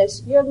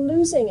notice you're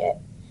losing it,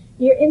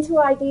 you're into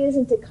ideas,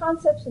 into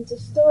concepts, into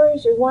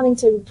stories, you're wanting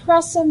to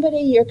impress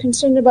somebody, you're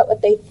concerned about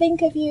what they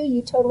think of you,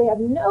 you totally have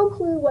no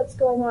clue what's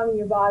going on in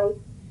your body,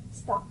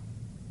 stop.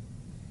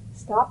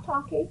 Stop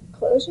talking,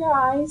 close your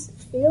eyes,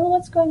 feel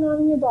what's going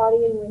on in your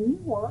body, and when you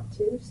want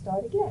to,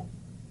 start again.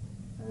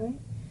 All right?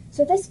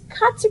 So this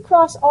cuts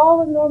across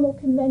all the normal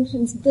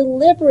conventions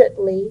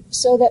deliberately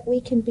so that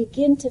we can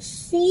begin to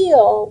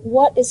feel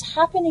what is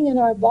happening in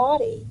our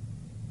body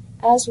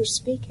as we're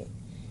speaking.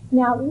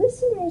 Now,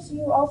 listeners,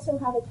 you also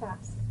have a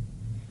task.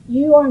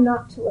 You are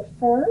not to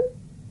affirm,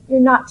 you're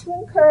not to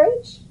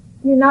encourage,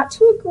 you're not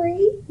to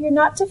agree, you're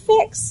not to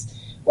fix.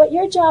 What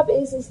your job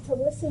is to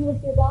listen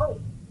with your body.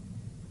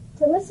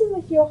 To listen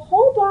with your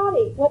whole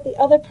body what the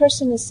other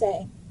person is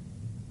saying.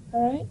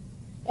 All right?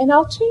 And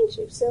I'll change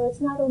you, so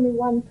it's not only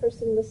one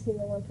person listening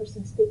and one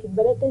person speaking,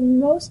 but at the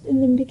most,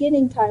 in the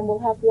beginning time, we'll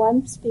have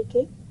one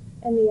speaking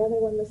and the other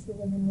one listening,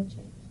 and then we'll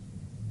change.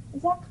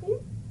 Is that clear?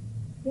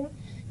 Yeah?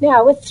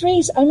 Now, with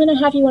threes, I'm going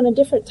to have you on a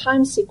different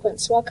time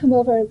sequence, so I'll come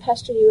over and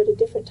pester you at a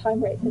different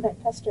time rate than I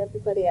pester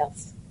everybody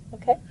else.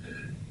 Okay?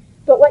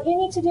 But what you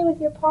need to do with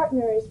your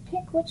partner is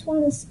pick which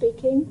one is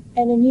speaking,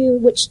 and in you,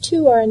 which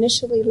two are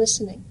initially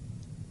listening.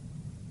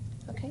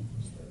 Okay?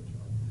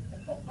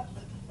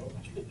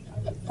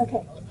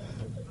 Okay.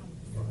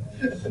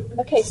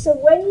 Okay, so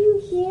when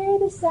you hear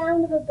the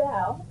sound of a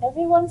bell,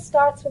 everyone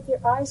starts with your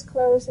eyes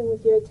closed and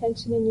with your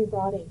attention in your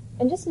body.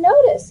 And just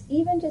notice,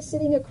 even just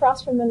sitting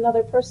across from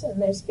another person,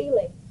 there's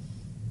feeling.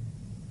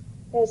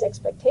 There's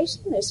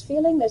expectation, there's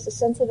feeling, there's a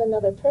sense of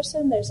another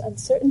person, there's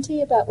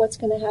uncertainty about what's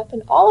going to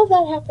happen. All of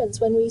that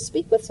happens when we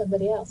speak with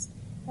somebody else.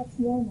 That's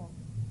normal.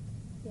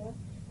 Yeah?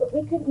 But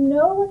we could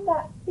know what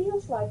that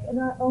feels like in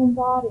our own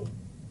body.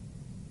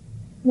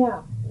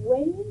 Now,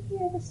 when you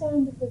hear the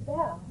sound of the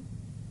bell,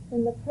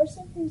 then the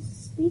person who's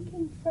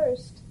speaking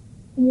first,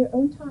 in your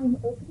own time,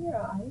 open your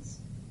eyes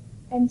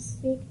and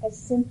speak as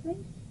simply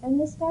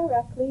and as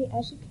directly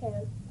as you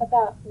can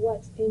about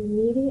what's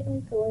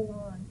immediately going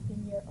on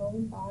in your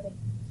own body.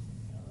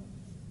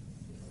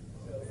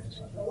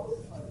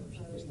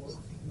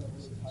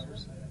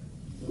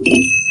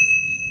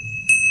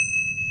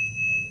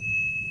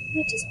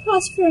 Now just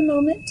pause for a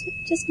moment,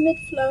 just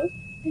mid-flow,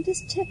 and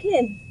just check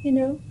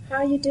in, how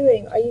are you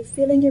doing? Are you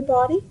feeling your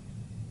body?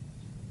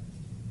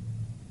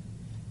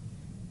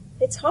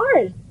 It's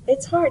hard.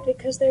 It's hard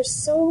because there's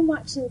so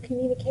much in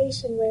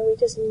communication where we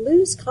just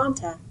lose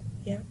contact,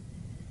 yeah?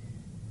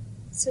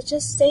 So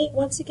just stay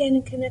once again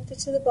and connected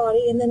to the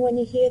body, and then when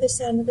you hear the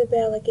sound of the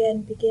bell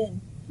again,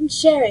 begin. And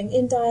sharing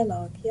in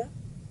dialogue, yeah?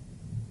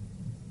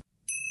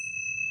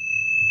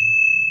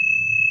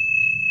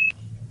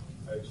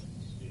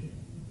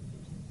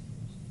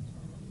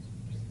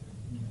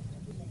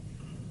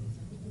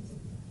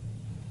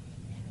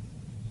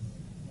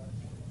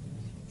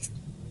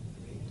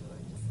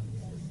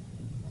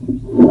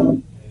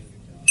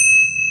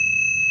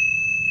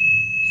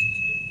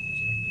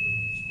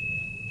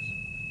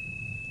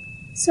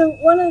 So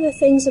one of the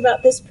things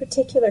about this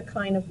particular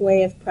kind of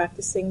way of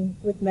practicing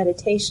with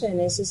meditation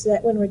is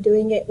that when we're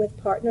doing it with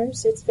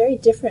partners, it's very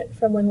different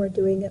from when we're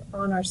doing it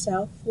on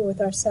ourselves, or with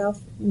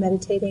ourselves,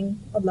 meditating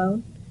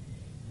alone.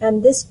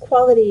 And this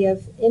quality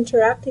of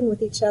interacting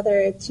with each other,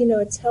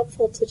 it's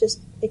helpful to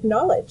just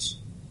acknowledge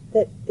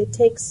that it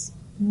takes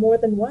more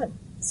than one.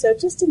 So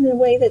just in a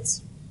way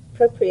that's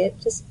appropriate,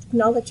 just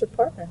acknowledge your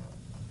partner.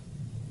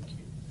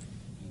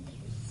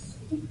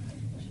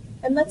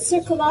 And let's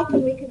circle up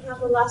and we can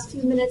have the last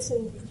few minutes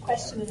in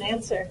question and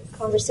answer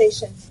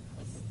conversation.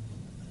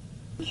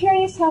 I'm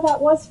curious how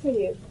that was for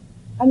you.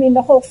 I mean,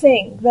 the whole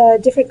thing, the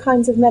different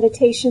kinds of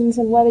meditations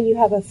and whether you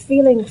have a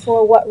feeling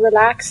for what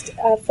relaxed,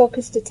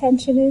 focused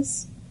attention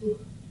is,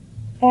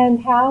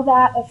 and how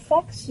that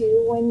affects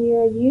you when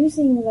you're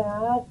using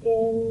that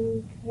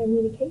in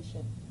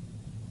communication.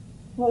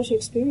 What was your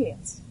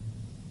experience?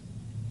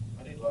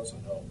 lots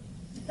of help.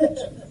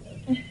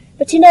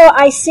 But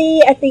I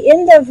see at the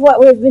end of what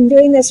we've been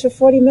doing this for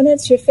 40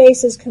 minutes, your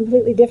face is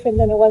completely different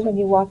than it was when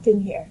you walked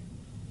in here.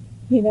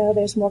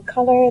 There's more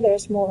color,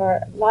 there's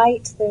more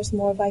light, there's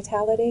more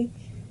vitality.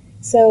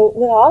 So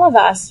with all of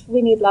us,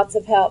 we need lots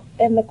of help.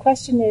 And the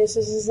question is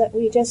that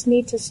we just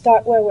need to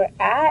start where we're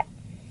at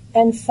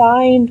and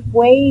find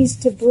ways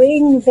to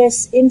bring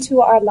this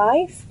into our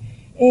life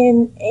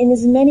in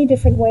as many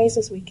different ways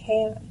as we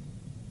can.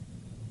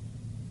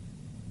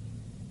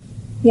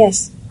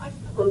 Yes? I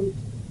found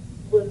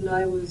when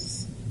I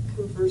was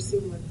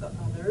conversing with the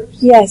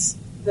others, yes,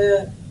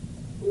 that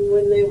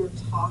when they were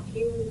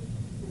talking,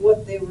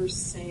 what they were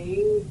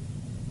saying,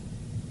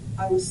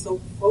 I was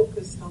so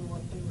focused on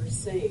what they were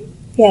saying.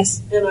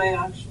 Yes. And I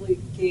actually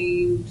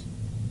gained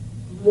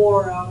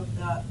more out of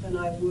that than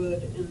I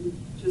would in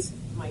just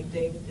my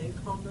day-to-day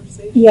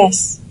conversation.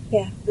 Yes.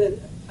 Yeah. That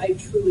I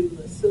truly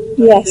listened.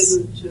 Yes. I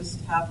didn't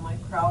just have my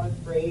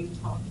crowded brain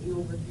talking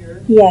over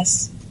here.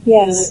 Yes.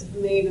 Yes. And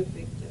it made a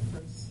big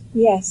difference.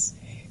 Yes.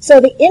 So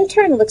the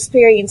internal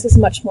experience is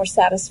much more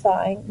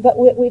satisfying, but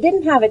what we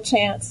didn't have a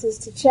chance is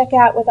to check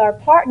out with our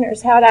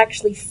partners how it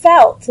actually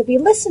felt to be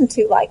listened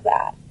to like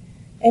that.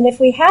 And if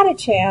we had a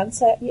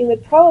chance, it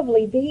would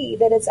probably be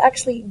that it's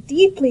actually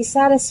deeply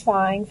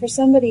satisfying for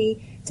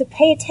somebody to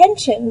pay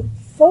attention,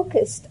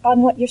 focused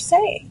on what you're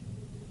saying.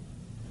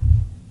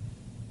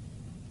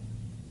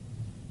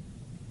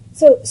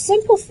 So,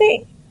 simple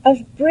thing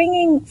of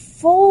bringing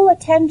full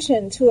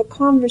attention to a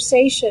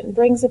conversation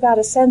brings about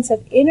a sense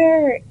of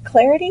inner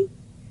clarity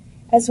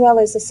as well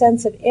as a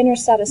sense of inner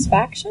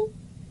satisfaction.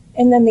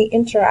 And then the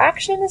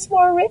interaction is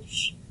more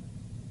rich,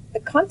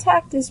 the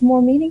contact is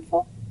more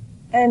meaningful,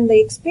 and the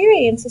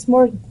experience is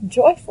more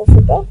joyful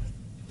for both.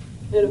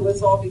 And it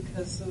was all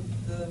because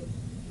of the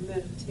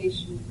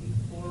meditation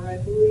before, I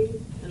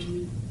believe,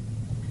 and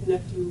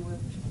connecting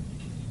with,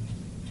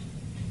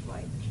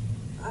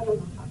 I don't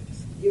know how to,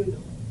 you're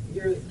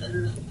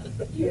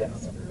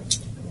yes.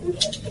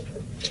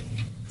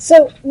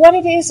 So what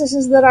it is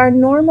that our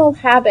normal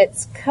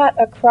habits cut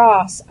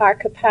across our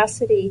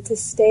capacity to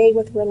stay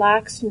with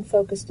relaxed and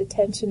focused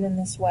attention in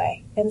this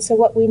way. And so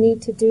what we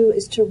need to do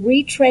is to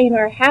retrain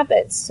our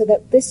habits so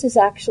that this is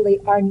actually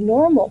our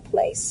normal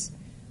place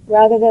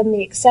rather than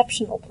the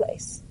exceptional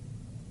place.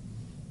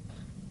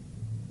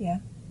 Yeah?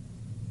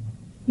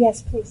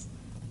 Yes, please.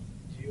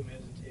 Do you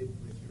meditate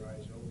with your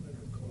eyes open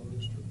or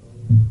closed or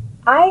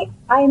both?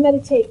 I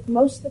meditate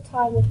most of the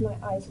time with my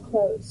eyes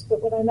closed,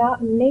 but when I'm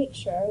out in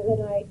nature,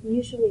 then I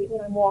usually,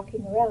 when I'm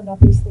walking around,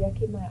 obviously I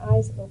keep my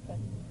eyes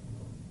open.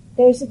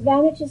 There's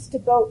advantages to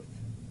both.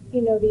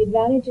 The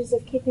advantages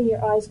of keeping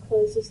your eyes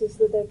closed is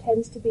that there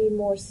tends to be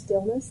more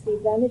stillness. The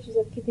advantages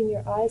of keeping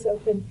your eyes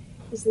open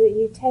is that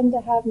you tend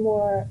to have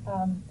more,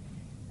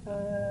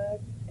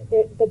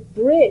 the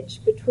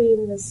bridge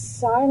between the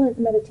silent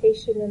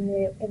meditation and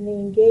the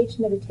engaged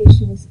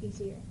meditation is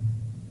easier.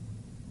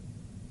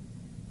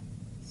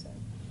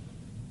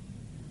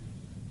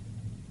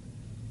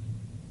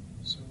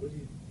 So do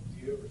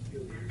you ever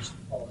feel the urge to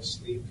fall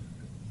asleep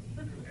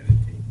and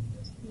meditate?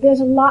 There's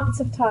lots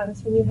of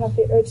times when you have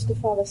the urge to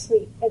fall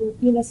asleep.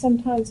 And,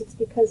 sometimes it's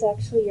because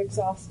actually you're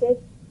exhausted.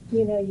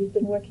 You've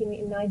been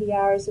working 90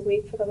 hours a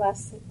week for the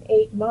last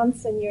 8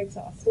 months and you're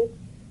exhausted.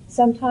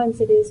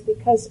 Sometimes it is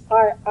because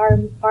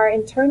our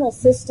internal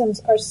systems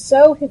are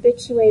so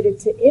habituated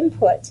to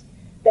input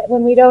that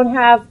when we don't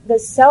have the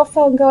cell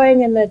phone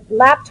going and the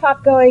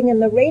laptop going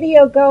and the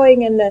radio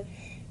going and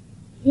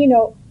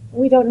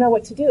we don't know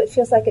what to do. It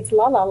feels like it's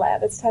la-la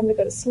land. It's time to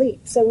go to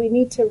sleep. So we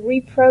need to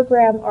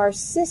reprogram our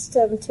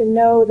system to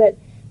know that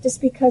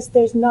just because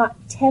there's not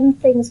 10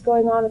 things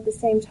going on at the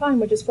same time,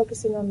 we're just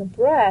focusing on the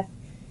breath,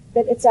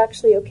 that it's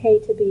actually okay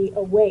to be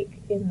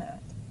awake in that.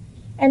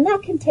 And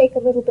that can take a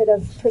little bit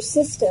of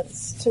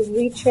persistence to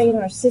retrain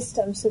our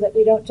system so that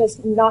we don't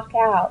just knock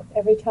out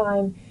every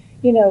time,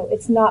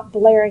 it's not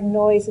blaring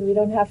noise and we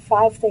don't have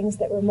 5 things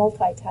that we're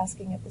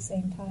multitasking at the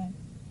same time.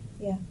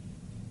 Yeah.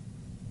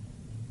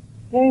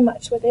 Very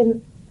much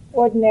within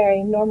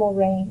ordinary, normal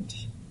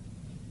range.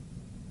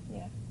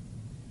 Yeah.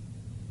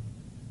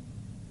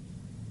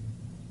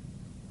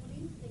 What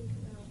do you think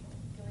about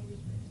guided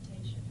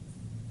meditations?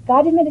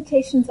 Guided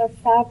meditations are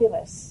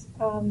fabulous.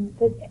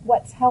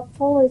 What's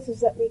helpful is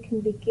that we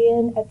can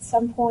begin at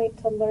some point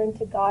to learn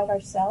to guide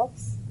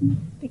ourselves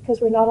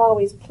because we're not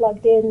always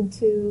plugged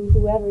into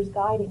whoever's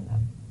guiding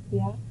them.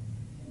 Yeah.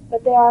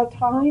 But there are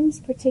times,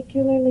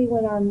 particularly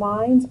when our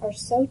minds are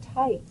so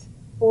tight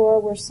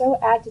or we're so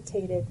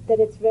agitated that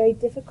it's very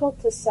difficult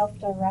to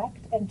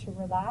self-direct and to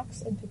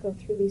relax and to go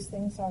through these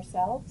things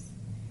ourselves.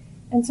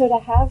 And so to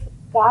have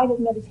guided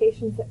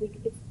meditations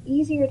it's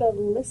easier to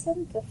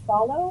listen, to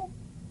follow,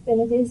 than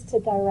it is to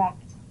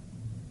direct.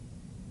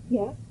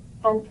 Yeah?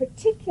 And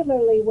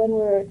particularly when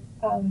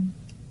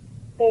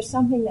there's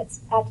something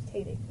that's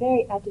agitating,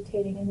 very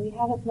agitating, and we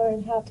haven't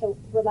learned how to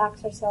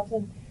relax ourselves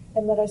and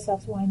let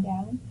ourselves wind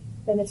down,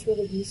 then it's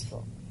really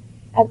useful.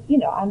 And,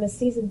 I'm a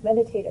seasoned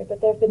meditator, but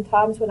there have been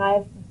times when I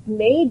have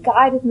made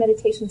guided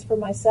meditations for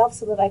myself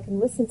so that I can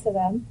listen to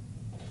them.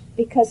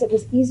 because it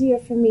was easier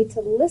for me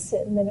to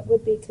listen than it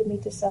would be to me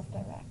to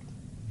self-direct.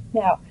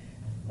 Now,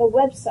 the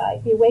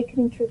website, the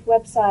Awakening Truth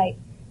website,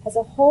 has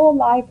a whole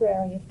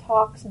library of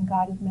talks and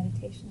guided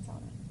meditations on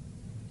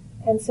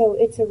it. And so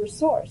it's a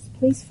resource.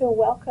 Please feel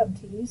welcome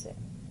to use it.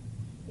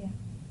 Yeah.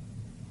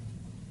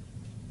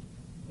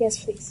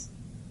 Yes, please.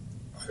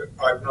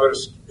 I've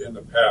noticed in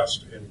the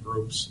past in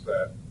groups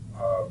that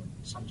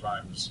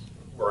sometimes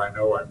where I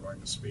know I'm going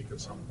to speak at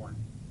some point,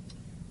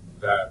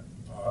 that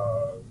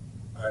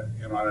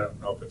I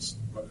don't know if it's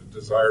a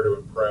desire to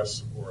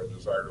impress or a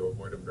desire to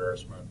avoid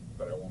embarrassment,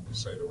 that I won't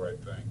say the right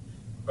thing.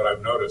 But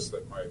I've noticed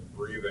that my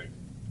breathing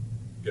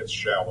gets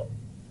shallow,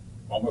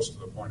 almost to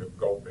the point of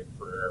gulping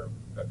for air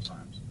at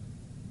times.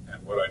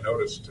 And what I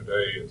noticed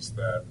today is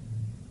that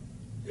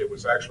it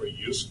was actually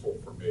useful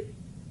for me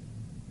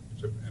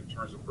in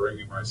terms of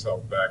bringing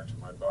myself back to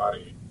my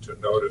body, to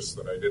notice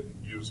that I didn't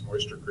use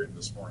moisture cream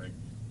this morning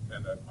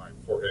and that my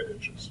forehead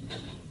itches.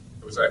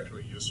 It was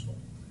actually useful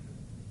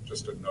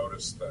just to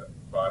notice that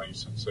body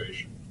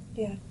sensation,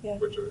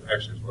 which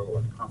actually is a little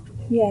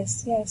uncomfortable.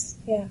 Yes,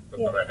 yeah. But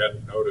that I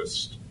hadn't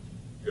noticed,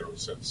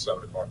 since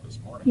 7 o'clock this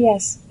morning.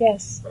 Yes.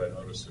 But I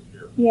noticed it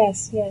here.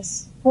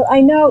 Yes. Well, I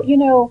know,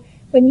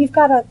 when you've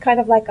got a kind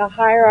of like a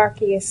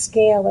hierarchy, a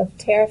scale of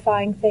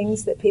terrifying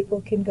things that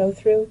people can go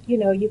through,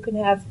 you can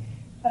have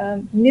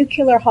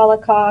nuclear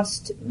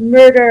holocaust,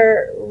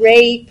 murder,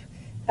 rape,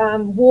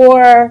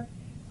 war.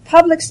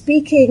 Public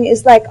speaking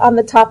is like on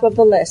the top of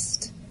the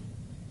list.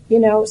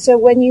 So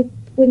when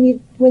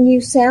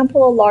you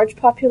sample a large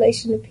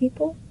population of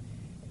people,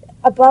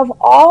 above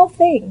all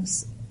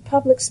things,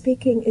 public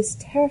speaking is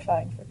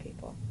terrifying for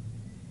people.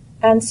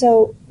 And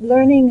so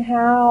learning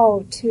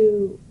how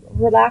to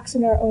relax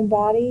in our own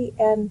body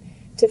and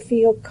to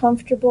feel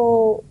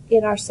comfortable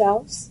in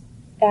ourselves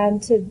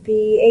and to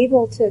be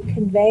able to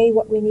convey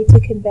what we need to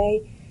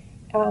convey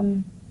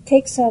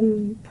takes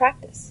some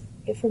practice.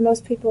 For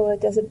most people, it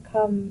doesn't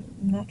come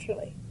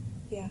naturally.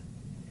 Yeah.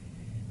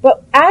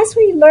 But as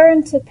we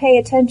learn to pay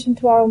attention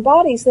to our own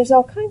bodies, there's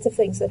all kinds of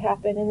things that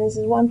happen. And this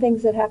is one thing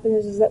that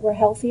happens is that we're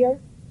healthier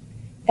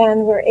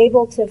and we're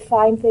able to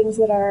find things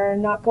that are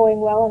not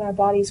going well in our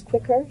bodies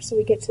quicker, so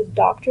we get to the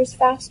doctors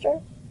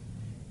faster.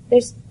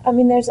 There's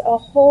a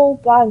whole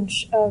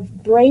bunch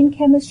of brain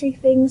chemistry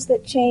things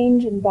that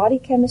change and body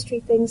chemistry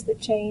things that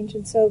change.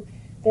 And so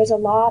there's a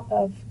lot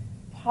of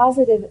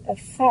positive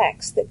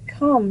effects that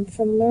come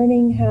from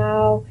learning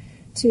how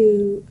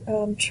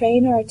to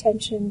train our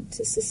attention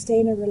to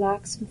sustain a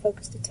relaxed and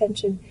focused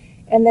attention,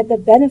 and that the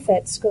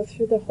benefits go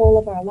through the whole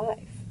of our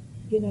life.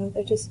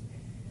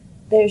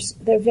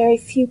 There are very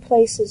few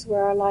places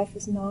where our life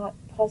is not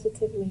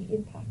positively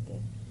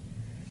impacted.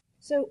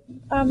 So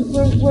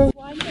we're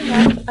winding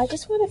up. I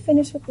just want to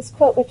finish with this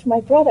quote, which my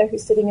brother,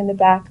 who's sitting in the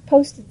back,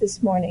 posted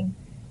this morning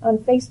on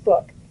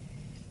Facebook.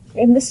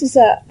 And this is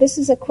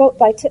a quote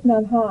by Thich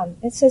Nhat Hanh.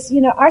 It says,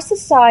 our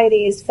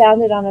society is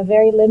founded on a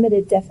very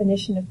limited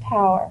definition of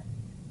power,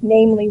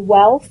 namely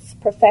wealth,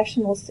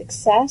 professional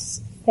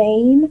success,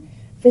 fame,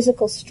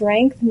 physical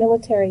strength,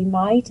 military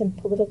might, and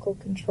political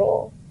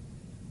control.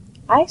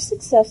 I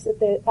suggest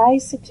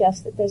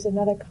that there's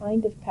another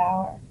kind of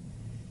power.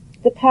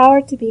 The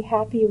power to be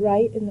happy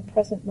right in the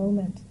present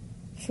moment,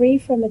 free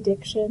from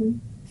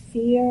addiction,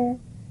 fear,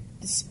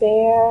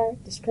 despair,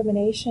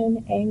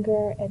 discrimination,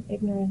 anger, and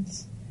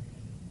ignorance.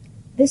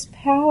 This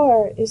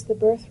power is the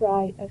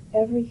birthright of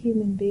every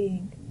human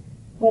being,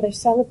 whether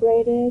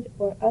celebrated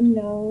or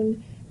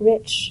unknown,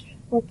 rich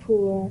or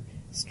poor,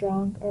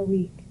 strong or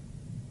weak.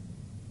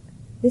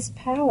 This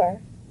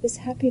power, this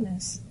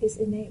happiness, is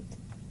innate.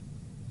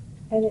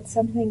 And it's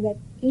something that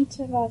each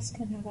of us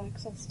can have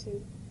access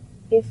to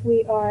if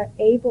we are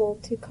able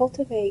to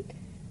cultivate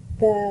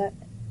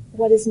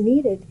what is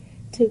needed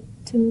to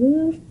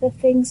move the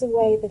things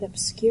away that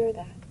obscure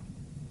that.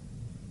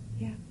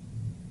 Yeah.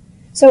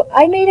 So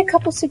I made a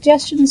couple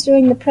suggestions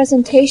during the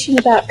presentation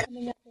about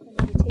coming up with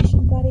a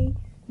meditation buddy,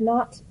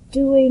 not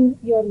doing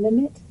your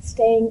limit,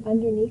 staying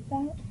underneath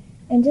that,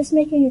 and just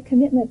making a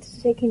commitment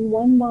to taking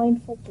one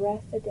mindful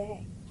breath a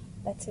day.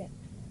 That's it.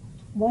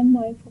 One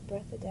mindful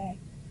breath a day.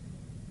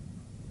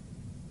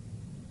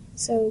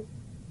 So,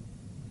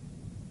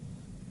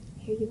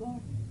 here you are.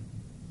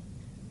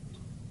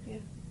 Yeah.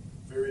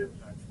 Very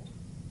impactful.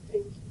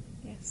 Thank you.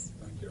 Yes.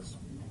 Thank you.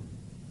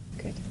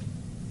 Good.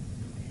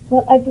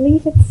 Well, I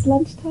believe it's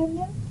lunchtime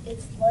now?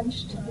 It's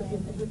lunchtime.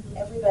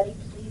 Everybody,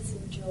 please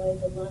enjoy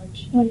the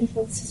lunch.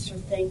 Wonderful. Sister,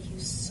 thank you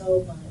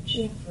so much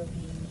Yeah. for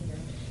being here.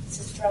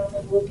 Sister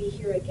Amma will be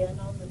here again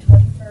on the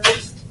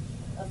 21st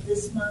of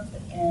this month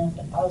and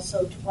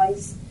also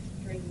twice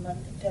during the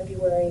month of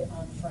February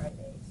on Fridays.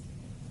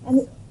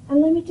 And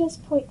let me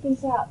just point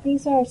these out.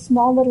 These are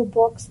small little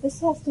books.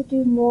 This has to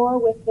do more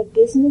with the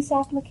business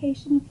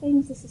application of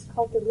things. This is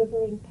called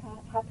Delivering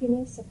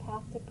Happiness, A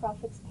Path to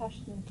Profits,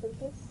 Passion, and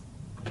Purpose.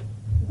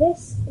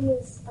 This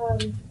is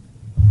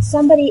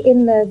somebody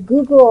in the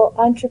Google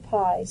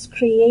Enterprise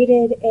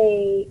created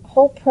a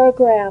whole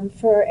program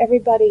for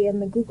everybody in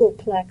the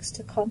Googleplex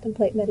to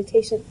contemplate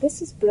meditation.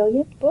 This is a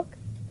brilliant book.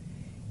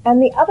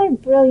 And the other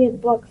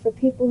brilliant book for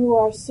people who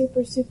are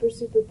super, super,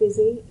 super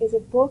busy is a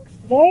book,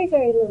 very,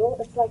 very little,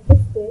 it's like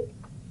this big.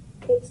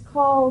 It's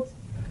called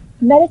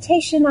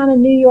Meditation on a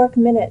New York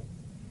Minute.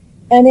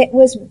 And it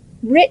was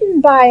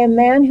written by a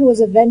man who was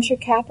a venture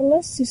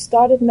capitalist who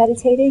started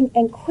meditating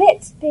and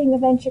quit being a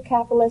venture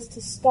capitalist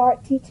to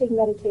start teaching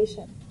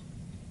meditation.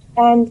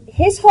 And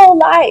his whole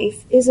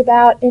life is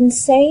about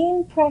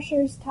insane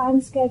pressures, time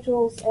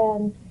schedules,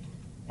 and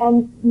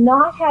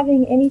not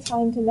having any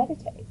time to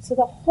meditate. So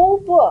the whole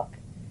book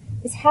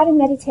is how to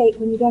meditate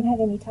when you don't have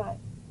any time.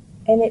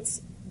 And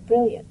it's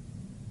brilliant.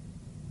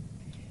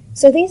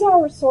 So these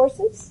are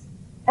resources,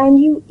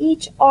 and you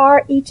each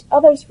are each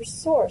other's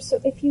resource. So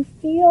if you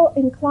feel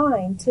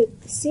inclined to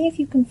see if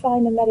you can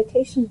find a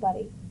meditation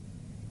buddy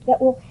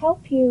that will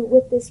help you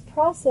with this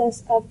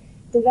process of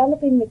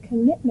developing the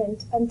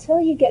commitment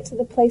until you get to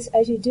the place,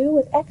 as you do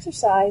with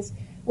exercise,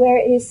 where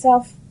it is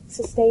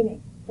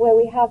self-sustaining, where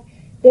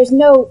there's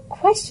no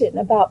question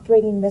about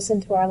bringing this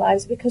into our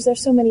lives because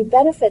there's so many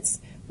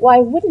benefits. Why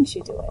wouldn't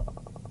you do it?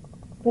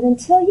 But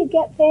until you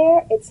get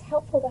there, it's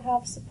helpful to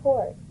have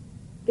support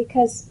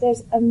because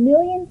there's a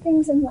million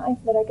things in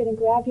life that are going to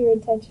grab your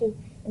attention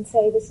and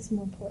say, this is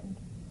more important.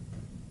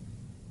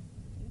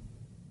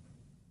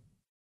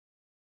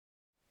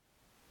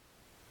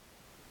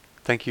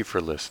 Thank you for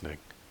listening.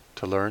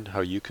 To learn how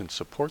you can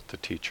support the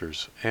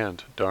teachers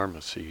and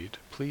Dharma Seed,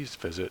 please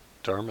visit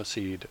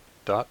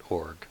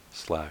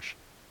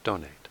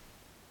dharmaseed.org/donate.